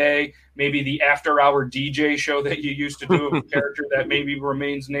of the day, maybe the after-hour DJ show that you used to do of a character that maybe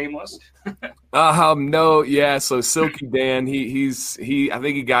remains nameless. No, yeah. So Silky Dan, I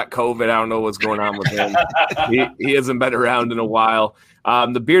think he got COVID. I don't know what's going on with him. he hasn't been around in a while.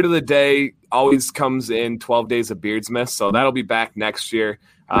 The beard of the day always comes in 12 Days of Beardsmith, so that'll be back next year.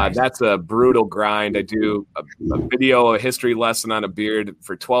 That's a brutal grind. I do a history lesson on a beard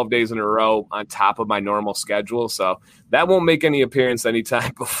for 12 days in a row on top of my normal schedule. So that won't make any appearance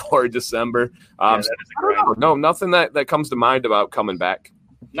anytime before December. I don't know. No, nothing that comes to mind about coming back.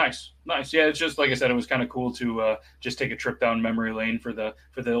 Nice. Yeah, it's just, like I said, it was kind of cool to just take a trip down memory lane for the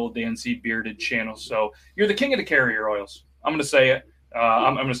old Dan C Bearded channel. So you're the king of the carrier oils. I'm going to say it.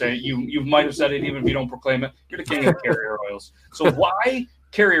 I'm going to say it. You might have said it even if you don't proclaim it. You're the king of the carrier oils. So why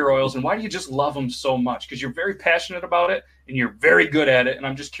carrier oils, and why do you just love them so much? Because you're very passionate about it and you're very good at it. And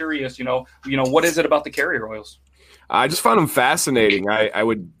I'm just curious, what is it about the carrier oils? I just found them fascinating. I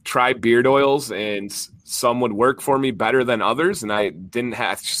would try beard oils, and some would work for me better than others, and I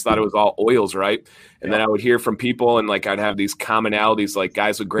just thought it was all oils, right? And then I would hear from people, and like I'd have these commonalities, like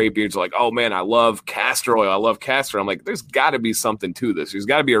guys with gray beards are like, oh man, I love castor oil. I love castor. I'm like, there's got to be something to this. There's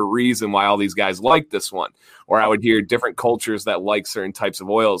got to be a reason why all these guys like this one. Or I would hear different cultures that like certain types of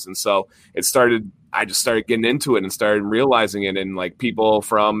oils. And so I just started getting into it and started realizing it. And like people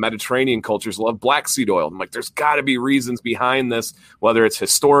from Mediterranean cultures love black seed oil. I'm like, there's got to be reasons behind this, whether it's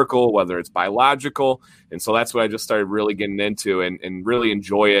historical, whether it's biological. And so that's what I just started really getting into and really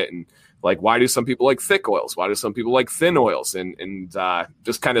enjoy it. And like, why do some people like thick oils? Why do some people like thin oils? And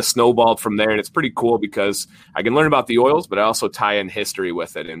just kind of snowballed from there. And it's pretty cool because I can learn about the oils, but I also tie in history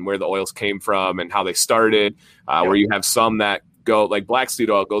with it and where the oils came from and how they started, where you have some that go, like black seed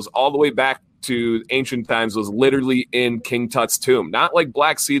oil goes all the way back to ancient times, was literally in King Tut's tomb. Not like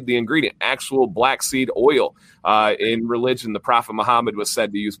black seed, the ingredient, actual black seed oil. In religion, the Prophet Muhammad was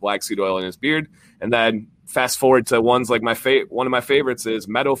said to use black seed oil in his beard. And then fast forward to ones like one of my favorites is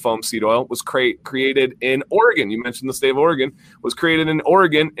meadow foam seed oil was created in Oregon. You mentioned the state of Oregon, was created in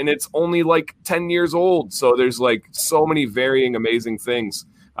Oregon, and it's only like 10 years old. So there's like so many varying, amazing things.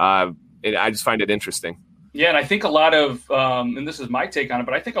 And I just find it interesting. Yeah, and I think a lot of, and this is my take on it,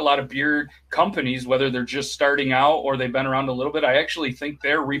 but I think a lot of beard companies, whether they're just starting out or they've been around a little bit, I actually think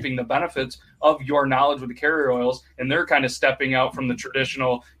they're reaping the benefits of your knowledge with the carrier oils, and they're kind of stepping out from the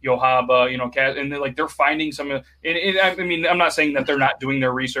traditional Jojoba, and they're finding some. I mean, I'm not saying that they're not doing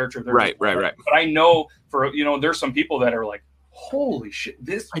their research or right. But I know there's some people that are like, holy shit,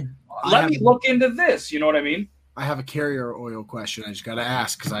 let me look into this. You know what I mean? I have a carrier oil question. I just got to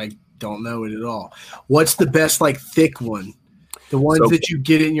ask because I don't know it at all. What's the best like thick one? The ones that you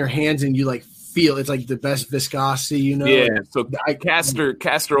get in your hands and you like feel it's like the best viscosity, Yeah. So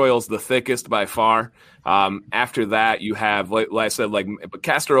castor oil is the thickest by far. After that, you have like I said, but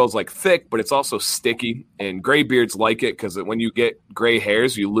castor oil is like thick, but it's also sticky. And gray beards like it because when you get gray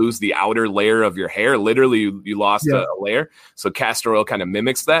hairs, you lose the outer layer of your hair. Literally, you lost a layer. So castor oil kind of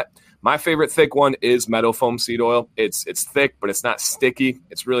mimics that. My favorite thick one is meadow foam seed oil. It's thick, but it's not sticky.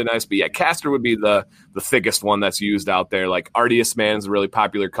 It's really nice. But yeah, castor would be the thickest one that's used out there. Like Artius Man is a really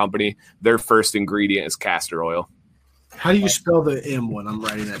popular company. Their first ingredient is castor oil. How do you spell the M one? I'm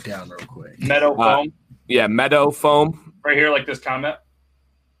writing that down real quick. Meadow foam. Yeah, meadow foam. Right here, like this comment.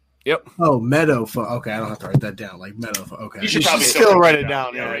 Yep. Oh, meadow foam. Okay, I don't have to write that down. Like meadow foam. Okay. You should probably still write it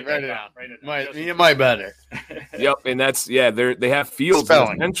down. Yeah, Write it down. You might better. Yep, and that's they have fields.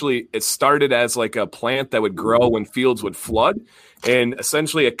 Essentially, it started as like a plant that would grow when fields would flood, and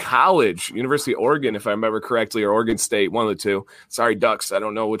essentially a college, University of Oregon, if I remember correctly, or Oregon State, one of the two. Sorry, Ducks, I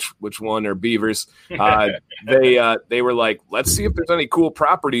don't know which one, or Beavers. They were like, let's see if there's any cool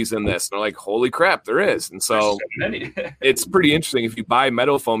properties in this. And they're like, holy crap, there is. And so it's pretty interesting. If you buy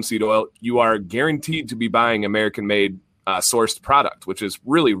meadow foam seed oil, you are guaranteed to be buying American-made sourced product, which is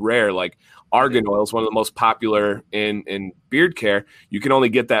really rare. Like argan oil is one of the most popular in beard care. You can only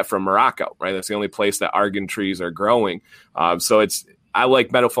get that from Morocco, right? That's the only place that argan trees are growing. So I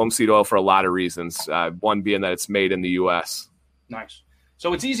like meadow foam seed oil for a lot of reasons. One being that it's made in the U.S. Nice.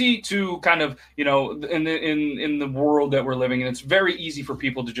 So it's easy to kind of, in the world that we're living in, it's very easy for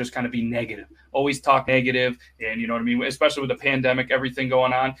people to just kind of be negative, always talk negative, and you know what I mean, especially with the pandemic, everything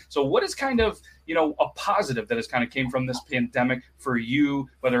going on. So what is kind of, a positive that has kind of came from this pandemic for you,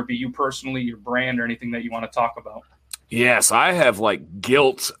 whether it be you personally, your brand, or anything that you want to talk about? Yes, I have like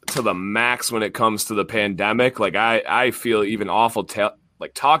guilt to the max when it comes to the pandemic. Like I feel even awful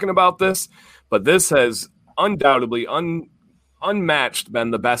talking about this, but this has undoubtedly unmatched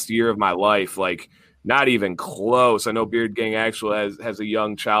been the best year of my life. Like not even close. I know Beard Gang actually has a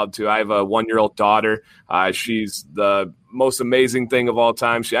young child too. I have a 1-year-old daughter. She's the most amazing thing of all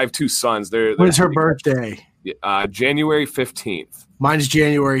time. I have 2 sons. When's her birthday? January 15th. Mine's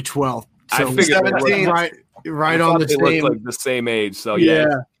January 12th. So I figured right on the same. They look like the same age. So yeah.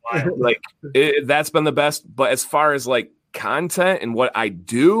 Like that's been the best. But as far as like content and what I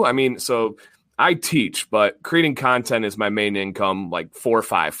do, I mean, so I teach, but creating content is my main income, like 4 or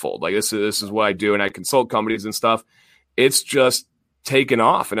 5-fold. Like this is what I do, and I consult companies and stuff. It's just taken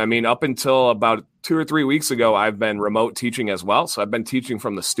off. And I mean, up until about 2 or 3 weeks ago, I've been remote teaching as well. So I've been teaching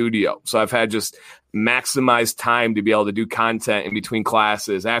from the studio. So I've had just maximized time to be able to do content in between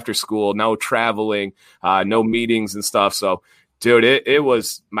classes, after school, no traveling, no meetings and stuff. So dude, it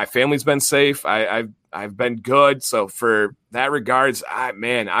was, my family's been safe. I've been good. So for that regards,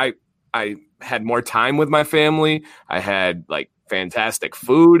 I had more time with my family. I had like fantastic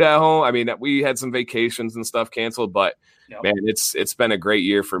food at home. I mean, we had some vacations and stuff canceled, but man, it's been a great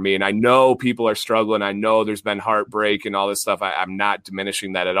year for me. And I know people are struggling. I know there's been heartbreak and all this stuff. I'm not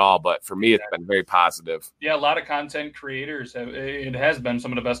diminishing that at all, but for me, it's been very positive. Yeah, a lot of content creators, it has been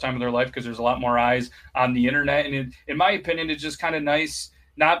some of the best time of their life because there's a lot more eyes on the internet. And in my opinion, it's just kind of nice,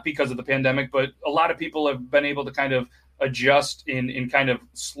 not because of the pandemic, but a lot of people have been able to kind of adjust and kind of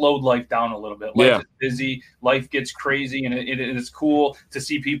slowed life down a little bit. Life is busy, life gets crazy, and it is cool to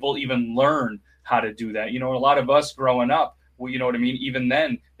see people even learn how to do that. A lot of us growing up, you know what I mean? Even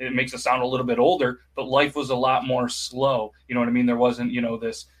then, it makes us sound a little bit older, but life was a lot more slow. You know what I mean? There wasn't,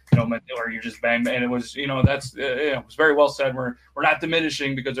 this, or you're just bang, and it was, that's, it was very well said. We're not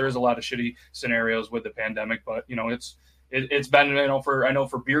diminishing because there is a lot of shitty scenarios with the pandemic, but it's been, I know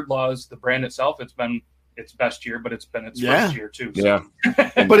for Beard Laws, the brand itself, it's been its best year, but it's been its first year too. So. Yeah.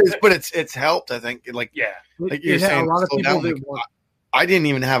 but it's helped, I think. Like you're saying, a lot of people I didn't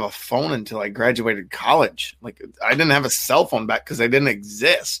even have a phone until I graduated college. Like I didn't have a cell phone back because they didn't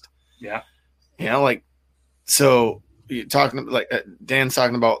exist. Yeah. So you're talking like Dan's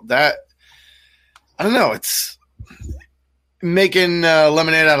talking about that. I don't know. It's making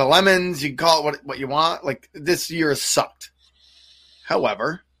lemonade out of lemons. You can call it what you want. Like this year has sucked.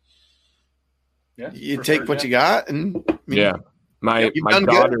 However, you take what you got, and My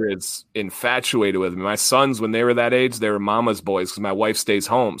daughter is infatuated with me. My sons, when they were that age, they were mama's boys because my wife stays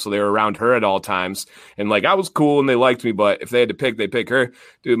home. So they were around her at all times. And like, I was cool and they liked me, but if they had to pick, they pick her.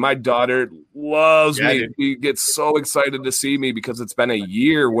 Dude, my daughter loves me. Dude. She gets so excited to see me because it's been a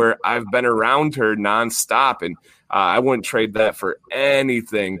year where I've been around her nonstop. And I wouldn't trade that for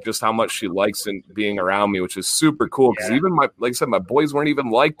anything, just how much she likes being around me, which is super cool. Because even like I said, my boys weren't even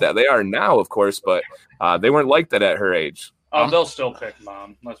like that. They are now, of course, but they weren't like that at her age. Oh, they'll still pick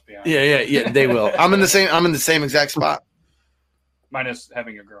mom. Let's be honest. Yeah, they will. I'm in the same exact spot. Minus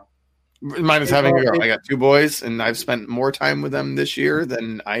having a girl. Minus having a girl. I got 2 boys, and I've spent more time with them this year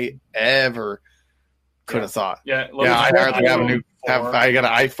than I ever could have thought. Yeah, I hardly have I got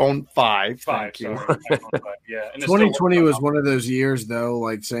an iPhone 5. Thank you. Yeah, and 2020 was one of those years, though.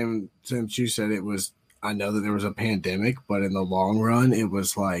 Like same you said, it was. I know that there was a pandemic, but in the long run, it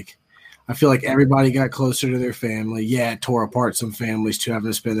was like. I feel like everybody got closer to their family. Yeah, it tore apart some families too, having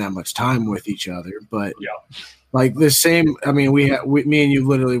to spend that much time with each other. But like the same, I mean, me and you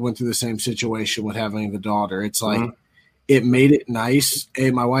literally went through the same situation with having the daughter. It's like it made it nice.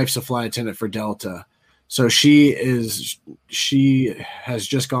 Hey, my wife's a flight attendant for Delta, so she has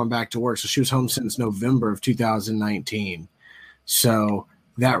just gone back to work. So she was home since November of 2019. So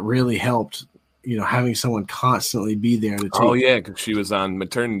that really helped. Having someone constantly be there to take. Because she was on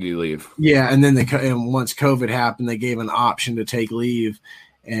maternity leave. Yeah, and then and once COVID happened, they gave an option to take leave,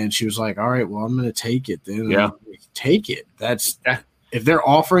 and she was like, "All right, well, I'm going to take it then." Yeah, take it. That's if they're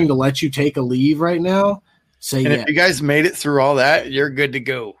offering to let you take a leave right now, say and if you guys made it through all that, you're good to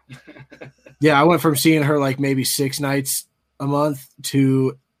go. Yeah, I went from seeing her like maybe 6 nights a month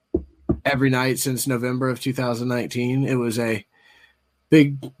to every night since November of 2019. It was a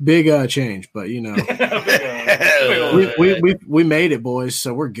big change, but we made it, boys,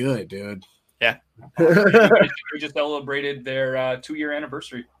 so we're good, dude. Yeah. We just celebrated their 2-year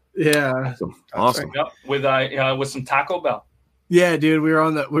anniversary. Yeah. Awesome. Yep, with some Taco Bell. Yeah, dude, we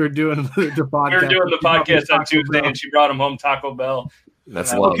were doing the podcast. We were doing the podcast on Tuesday, and she brought him home Taco Bell.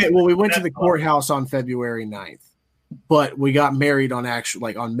 That's love. Okay, well, we went to the courthouse on February 9th, but we got married on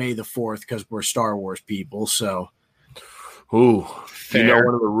May the 4th because we're Star Wars people, so. Ooh, you know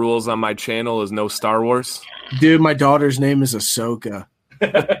one of the rules on my channel is no Star Wars? Dude, my daughter's name is Ahsoka.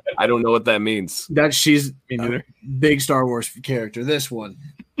 I don't know what that means. That she's a big Star Wars character. This one.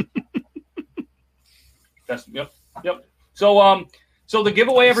 Yep. So the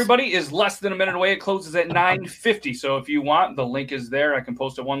giveaway, everybody, is less than a minute away. It closes at 9:50. So if you want, the link is there. I can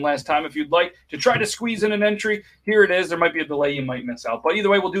post it one last time if you'd like to try to squeeze in an entry. Here it is. There might be a delay. You might miss out. But either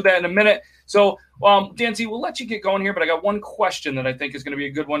way, we'll do that in a minute. So, Dancy, we'll let you get going here. But I got one question that I think is going to be a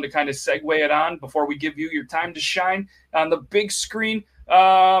good one to kind of segue it on before we give you your time to shine on the big screen.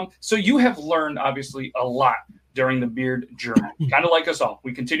 So you have learned, obviously, a lot during the beard journey, kind of like us all.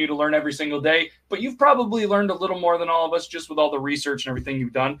 We continue to learn every single day, but you've probably learned a little more than all of us just with all the research and everything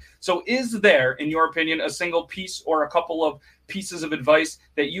you've done. So is there, in your opinion, a single piece or a couple of pieces of advice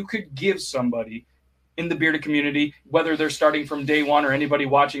that you could give somebody in the bearded community, whether they're starting from day one or anybody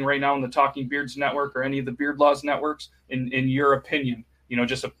watching right now in the Talking Beards Network or any of the Beard Laws networks, in your opinion,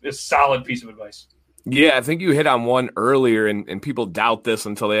 just a solid piece of advice? Yeah, I think you hit on one earlier, and people doubt this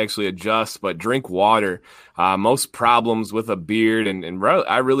until they actually adjust, but drink water. Most problems with a beard, and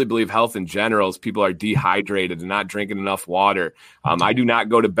I really believe health in general, is people are dehydrated and not drinking enough water. I do not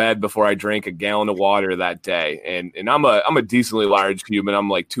go to bed before I drink a gallon of water that day, and I'm a decently large human. I'm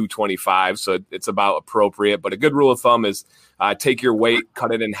like 225, so it's about appropriate. But a good rule of thumb is take your weight,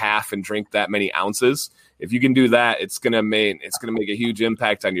 cut it in half, and drink that many ounces. If you can do that, it's gonna make a huge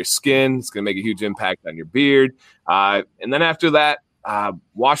impact on your skin. It's gonna make a huge impact on your beard. And then after that,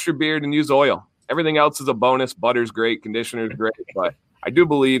 wash your beard and use oil. Everything else is a bonus. Butter's great, conditioner's great, but I do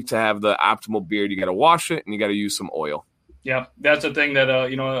believe to have the optimal beard, you got to wash it and you got to use some oil. Yeah, that's a thing that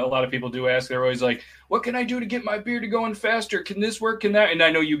a lot of people do ask. They're always like, "What can I do to get my beard to going faster? Can this work? Can that?" And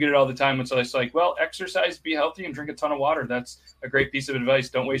I know you get it all the time. And so it's like, well, exercise, be healthy, and drink a ton of water. That's a great piece of advice.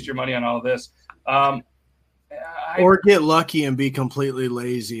 Don't waste your money on all of this. Or get lucky and be completely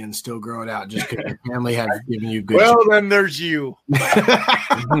lazy and still grow it out just because your family has given you good. Well, then there's you. I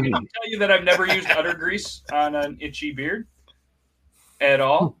can tell you that I've never used udder grease on an itchy beard at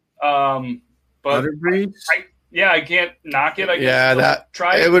all. But Udder grease? I can't knock it. I guess. Yeah, that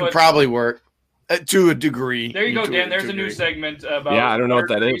try it would probably work to a degree. There you go, Dan. There's a new segment about. Yeah, I don't know what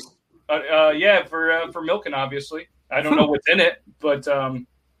that is. For milking, obviously. I don't know what's in it, but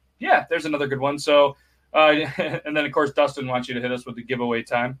there's another good one. So, and then of course Dustin wants you to hit us with the giveaway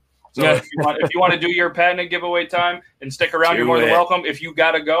time. So if you want to do your patented giveaway time and stick around, you're more than welcome. If you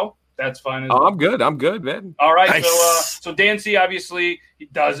gotta go, that's fine. I'm good, man. All right, nice. So Dan C obviously he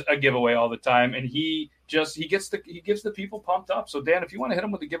does a giveaway all the time, and he gives the people pumped up. So Dan, if you want to hit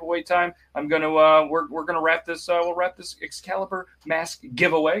him with the giveaway time, I'm gonna we're gonna wrap this. We'll wrap this Excalibur mask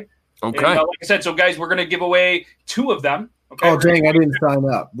giveaway. Okay. And, like I said, so guys, we're gonna give away 2 of them. Okay. Oh dang! I didn't sign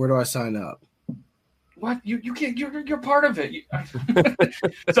up. Where do I sign up? What you can't you're part of it.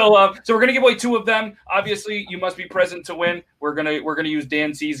 So we're gonna give away 2 of them. Obviously, you must be present to win. We're gonna use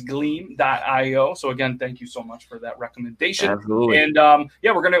Dan C's Gleam.io. So again, thank you so much for that recommendation. Absolutely. And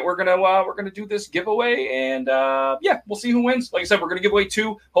we're gonna do this giveaway, and we'll see who wins. Like I said, we're gonna give away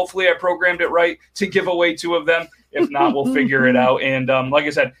 2. Hopefully, I programmed it right to give away 2 of them. If not, we'll figure it out. And like I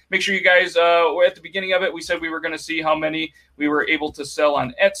said, make sure you guys. At the beginning of it, we said we were gonna see how many we were able to sell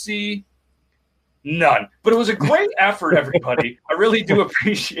on Etsy. None, but it was a great effort, everybody. I really do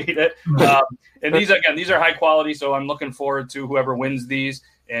appreciate it. And these are high quality, so I'm looking forward to whoever wins these.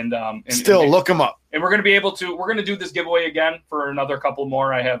 And look them up. And we're going to do this giveaway again for another couple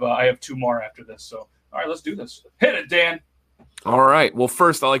more. I have 2 more after this. So all right, let's do this. Hit it, Dan. All right. Well,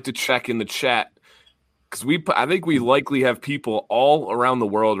 first I like to check in the chat because I think we likely have people all around the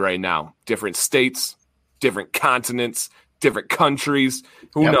world right now, different states, different continents, different countries.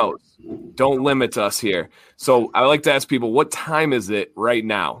 Who knows? Don't limit us here. So I like to ask people, what time is it right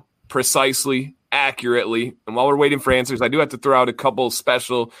now? Precisely, accurately. And while we're waiting for answers, I do have to throw out a couple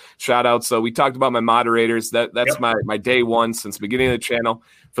special shout outs. So we talked about my moderators. That's my day one since the beginning of the channel.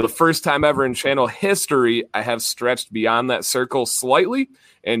 For the first time ever in channel history, I have stretched beyond that circle slightly.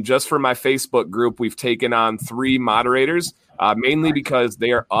 And just for my Facebook group, we've taken on 3 moderators, mainly because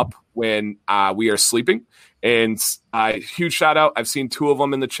they are up when we are sleeping. And huge shout out. I've seen 2 of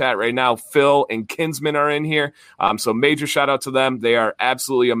them in the chat right now. Phil and Kinsman are in here. So major shout out to them. They are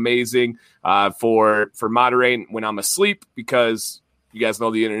absolutely amazing for moderating when I'm asleep, because you guys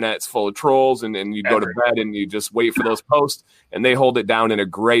know the internet's full of trolls, and you go to bed and you just wait for those posts, and they hold it down in a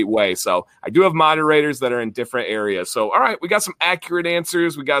great way. So I do have moderators that are in different areas. So, all right, we got some accurate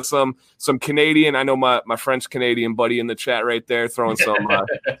answers. We got some Canadian. I know my French Canadian buddy in the chat right there throwing some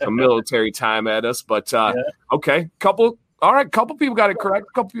military time at us. But okay, couple people got it correct.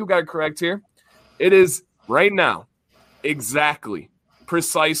 A couple people got it correct here. It is right now, exactly,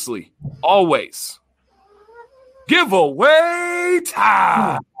 precisely, always giveaway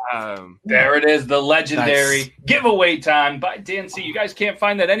time. There it is, the legendary giveaway time by Dan C. You guys can't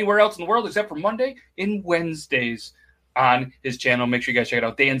find that anywhere else in the world except for Monday and Wednesdays on his channel. Make sure you guys check it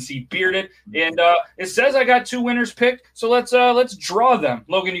out, Dan C. Bearded. And it says I got 2 winners picked, so let's draw them.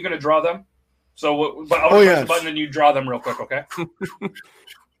 Logan, you gonna draw them? So I'll press the button and you draw them real quick, okay?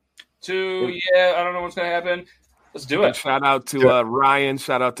 2, I don't know what's gonna happen. Let's do it. And shout out to Ryan.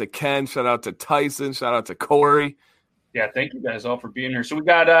 Shout out to Ken. Shout out to Tyson. Shout out to Corey. Yeah, thank you guys all for being here. So we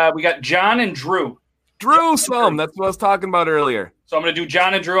got John and Drew. That's what I was talking about earlier. So I'm going to do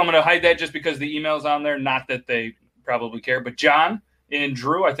John and Drew. I'm going to hide that just because the email's on there. Not that they probably care, but John and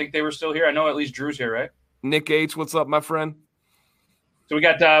Drew, I think they were still here. I know at least Drew's here, right? Nick H, what's up, my friend? So we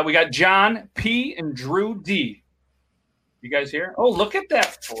got John P and Drew D. You guys here? Oh, look at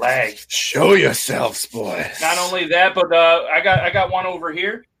that flag! Show yourselves, boys. Not only that, but I got one over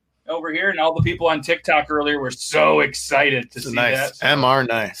here, and all the people on TikTok earlier were so excited to see that. So, MR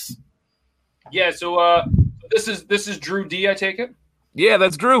nice. Yeah. So this is Drew D. I take it. Yeah,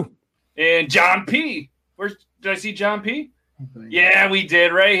 that's Drew. And John P. Did I see John P? Yeah, we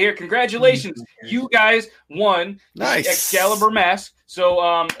did right here. Congratulations. You guys won the Excalibur mask. So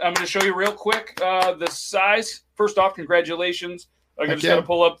I'm going to show you real quick the size. First off, congratulations. I just got to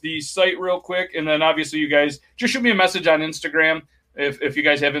pull up the site real quick. And then obviously you guys just shoot me a message on Instagram if you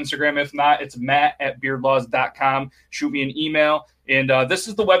guys have Instagram. If not, it's matt@beardlaws.com. Shoot me an email. And this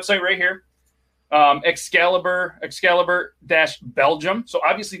is the website right here. Excalibur-Belgium. So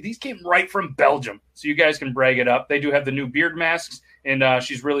obviously these came right from Belgium, so you guys can brag it up. They do have the new beard masks, and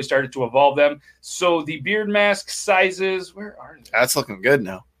she's really started to evolve them. So the beard mask sizes, where are they? That's looking good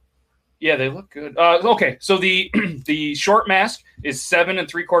now. Yeah, they look good. Okay, so the the short mask is 7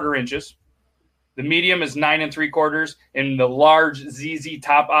 3/4 inches. The medium is 9 3/4, and the large ZZ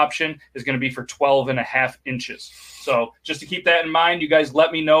top option is going to be for 12.5 inches. So just to keep that in mind, you guys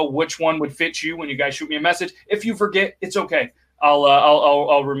let me know which one would fit you when you guys shoot me a message. If you forget, it's okay.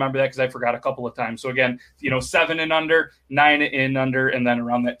 I'll remember that because I forgot a couple of times. So again, 7 and under, 9 and under, and then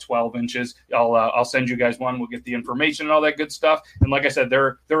around that 12 inches. I'll send you guys one. We'll get the information and all that good stuff. And like I said,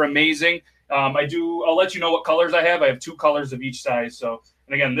 they're amazing. I'll let you know what colors I have. I have 2 colors of each size. So,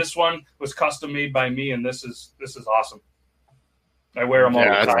 and again, this one was custom made by me, and this is awesome. I wear them all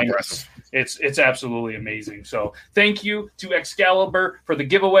the time. It's absolutely amazing. So thank you to Excalibur for the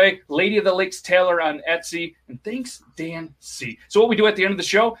giveaway, Lady of the Lakes Taylor on Etsy, and thanks Dan C. So what we do at the end of the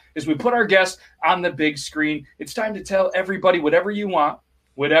show is we put our guests on the big screen. It's time to tell everybody whatever you want,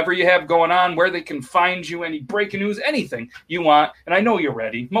 whatever you have going on, where they can find you, any breaking news, anything you want. And I know you're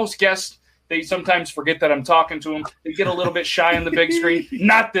ready. Most guests, they sometimes forget that I'm talking to them. They get a little bit shy on the big screen.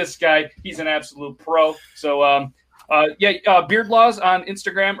 Not this guy. He's an absolute pro. So, Beardlaws on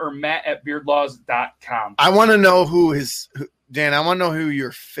Instagram or matt@beardlaws.com. I want to know Dan, I want to know who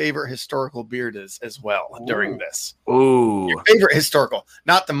your favorite historical beard is as well during this. Ooh. Your favorite historical.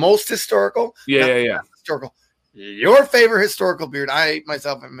 Not the most historical. Yeah. Historical. Your favorite historical beard. I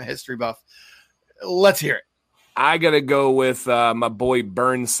myself am a history buff. Let's hear it. I got to go with my boy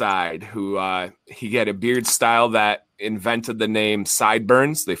Burnside, who he had a beard style that invented the name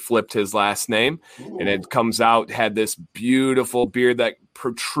Sideburns. They flipped his last name. Ooh. And it comes out, had this beautiful beard that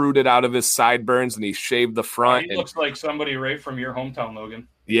protruded out of his sideburns, and he shaved the front. He looks like somebody right from your hometown, Logan.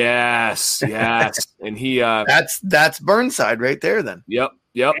 Yes. And he that's Burnside right there then. Yep.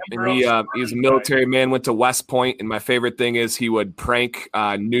 And he's a military man, went to West Point, and my favorite thing is he would prank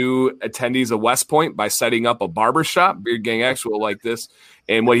new attendees of West Point by setting up a barbershop, Beard Gang Actual like this.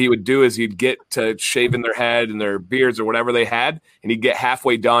 And what he would do is he'd get to shaving their head and their beards or whatever they had, and he'd get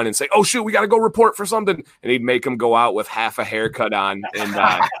halfway done and say, "Oh shoot, we got to go report for something," and he'd make them go out with half a haircut on. And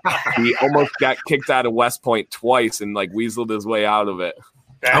he almost got kicked out of West Point twice and weaseled his way out of it.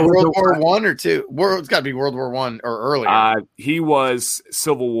 World War One or two? It's got to be World War One or earlier. He was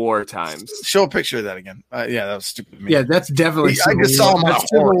Civil War times. Show a picture of that again. Yeah, that was stupid of me. Yeah, that's definitely. I just saw him on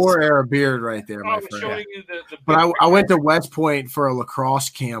Civil War era beard right there, my friend. But I went to West Point for a lacrosse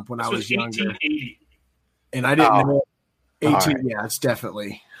camp when I was younger, 1880. and I didn't know. 18, right. Yeah, it's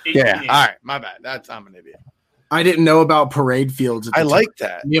definitely. 1880. Yeah, all right, my bad. I'm an idiot. I didn't know about parade fields. At the time. like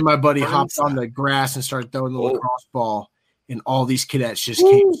that. Me and my buddy hopped on the grass and started throwing the lacrosse ball. And all these cadets just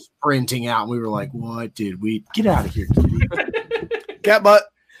came sprinting out. And we were like, what did we get out of here? Cat butt.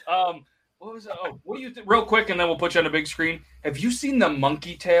 What was it? What do you think? Real quick, and then we'll put you on a big screen. Have you seen the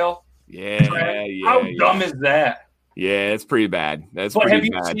monkey tail? Yeah. How dumb is that? Yeah, it's pretty bad. But have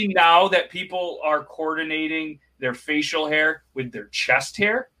you seen now that people are coordinating their facial hair with their chest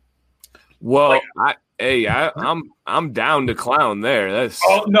hair? Well, I'm down to clown there. That's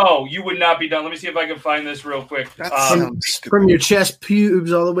no, you would not be done. Let me see if I can find this real quick. From your chest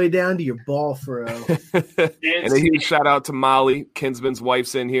pubes all the way down to your ball furrow. And a huge shout out to Molly, Kinsman's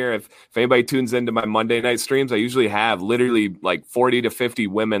wife's in here. If anybody tunes into my Monday night streams, I usually have literally 40 to 50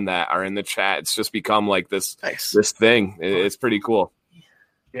 women that are in the chat. It's just become this thing. It's pretty cool.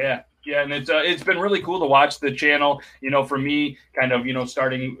 Yeah, and it's been really cool to watch the channel. For me, kind of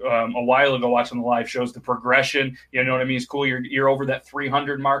starting a while ago, watching the live shows, the progression. You know what I mean? It's cool. You're over that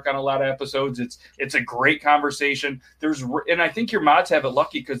 300 mark on a lot of episodes. It's a great conversation. And I think your mods have it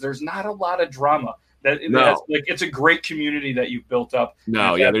lucky because there's not a lot of drama. It's a great community that you've built up.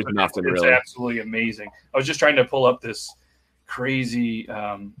 There's nothing really. It's absolutely amazing. I was just trying to pull up this crazy.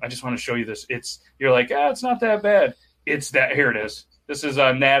 I just want to show you this. You're like, it's not that bad. It's that. Here it is. This is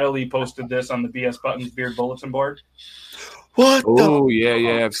Natalie posted this on the BS Buttons Beard Bulletin board. What? Oh,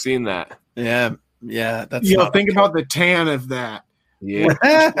 yeah, I've seen that. Yeah, that's. Think about the tan of that. Yeah.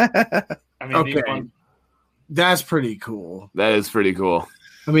 I mean, okay, that's pretty cool. That is pretty cool.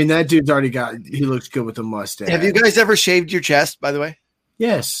 I mean, that dude's already he looks good with the mustache. Have you guys ever shaved your chest, by the way?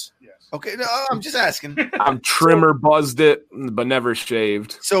 Yes. Okay, no, I'm just asking. I've trimmer buzzed it, but never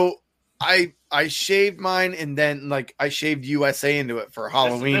shaved. So I shaved mine, and then I shaved USA into it for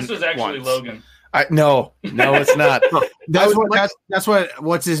Halloween. This was actually once. Logan. No, it's not. That's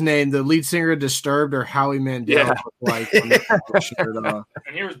what's his name? The lead singer of Disturbed or Howie Mandel looked like. And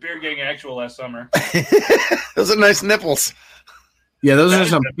here was Beard Gang Actual last summer. Those are nice nipples. Yeah, those That are is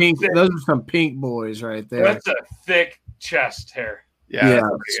some a pink. thick- Those are some pink boys right there. That's a thick chest hair. Yeah.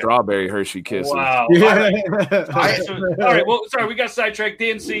 Strawberry Hershey Kisses. Wow. Yeah. All right. Well, sorry, we got sidetracked.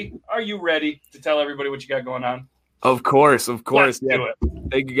 Dan C, are you ready to tell everybody what you got going on? Of course. Let's do it.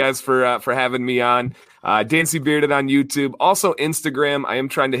 Thank you guys for having me on. Dancy Bearded on YouTube. Also Instagram. I am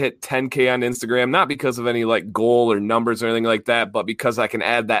trying to hit 10K on Instagram, not because of any like goal or numbers or anything like that, but because I can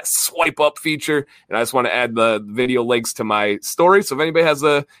add that swipe up feature, and I just want to add the video links to my story. So if anybody has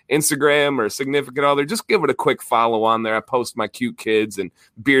a Instagram or a significant other, just give it a quick follow on there. I post my cute kids and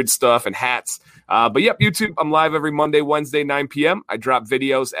beard stuff and hats. But yep, YouTube, I'm live every Monday, Wednesday, 9 p.m. I drop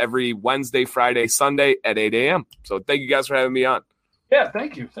videos every Wednesday, Friday, Sunday at 8 a.m. So thank you guys for having me on. Yeah,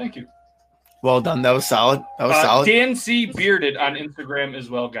 thank you. Well done. That was solid. Dan C Bearded on Instagram as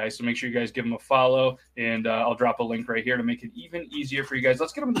well, guys. So make sure you guys give him a follow, and I'll drop a link right here to make it even easier for you guys.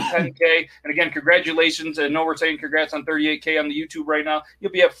 Let's get him to 10K. And again, congratulations. I know we're saying congrats on 38K on the YouTube right now.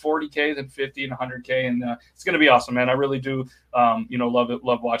 You'll be at 40K, then 50 and 100K, and it's going to be awesome, man. I really do,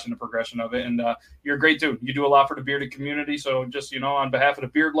 love watching the progression of it. And you're a great dude. You do a lot for the bearded community. So just, on behalf of the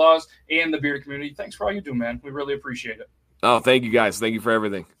Beard Laws and the bearded community, thanks for all you do, man. We really appreciate it. Oh, thank you guys. Thank you for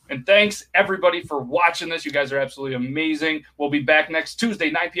everything. And thanks, everybody, for watching this. You guys are absolutely amazing. We'll be back next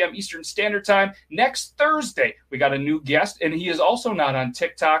Tuesday, 9 p.m. Eastern Standard Time. Next Thursday, we got a new guest, and he is also not on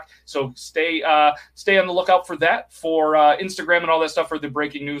TikTok. So stay on the lookout for that, for Instagram and all that stuff for the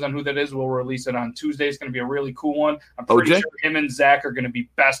breaking news on who that is. We'll release it on Tuesday. It's going to be a really cool one. I'm pretty sure him and Zach are going to be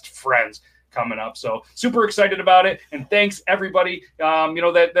best friends coming up. So super excited about it. And thanks everybody,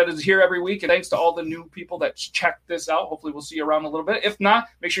 that is here every week. And thanks to all the new people that check this out. Hopefully we'll see you around a little bit. If not,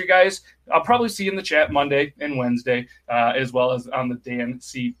 make sure you guys, I'll probably see you in the chat Monday and Wednesday, as well as on the Dan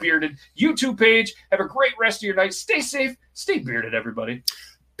C Bearded YouTube page. Have a great rest of your night. Stay safe. Stay bearded, everybody.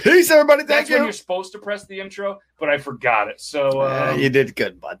 Peace, everybody. That's Thank you. when you're supposed to press the intro, but I forgot it. So you did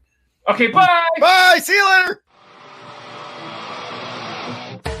good, bud. Okay, bye. Bye. See you later.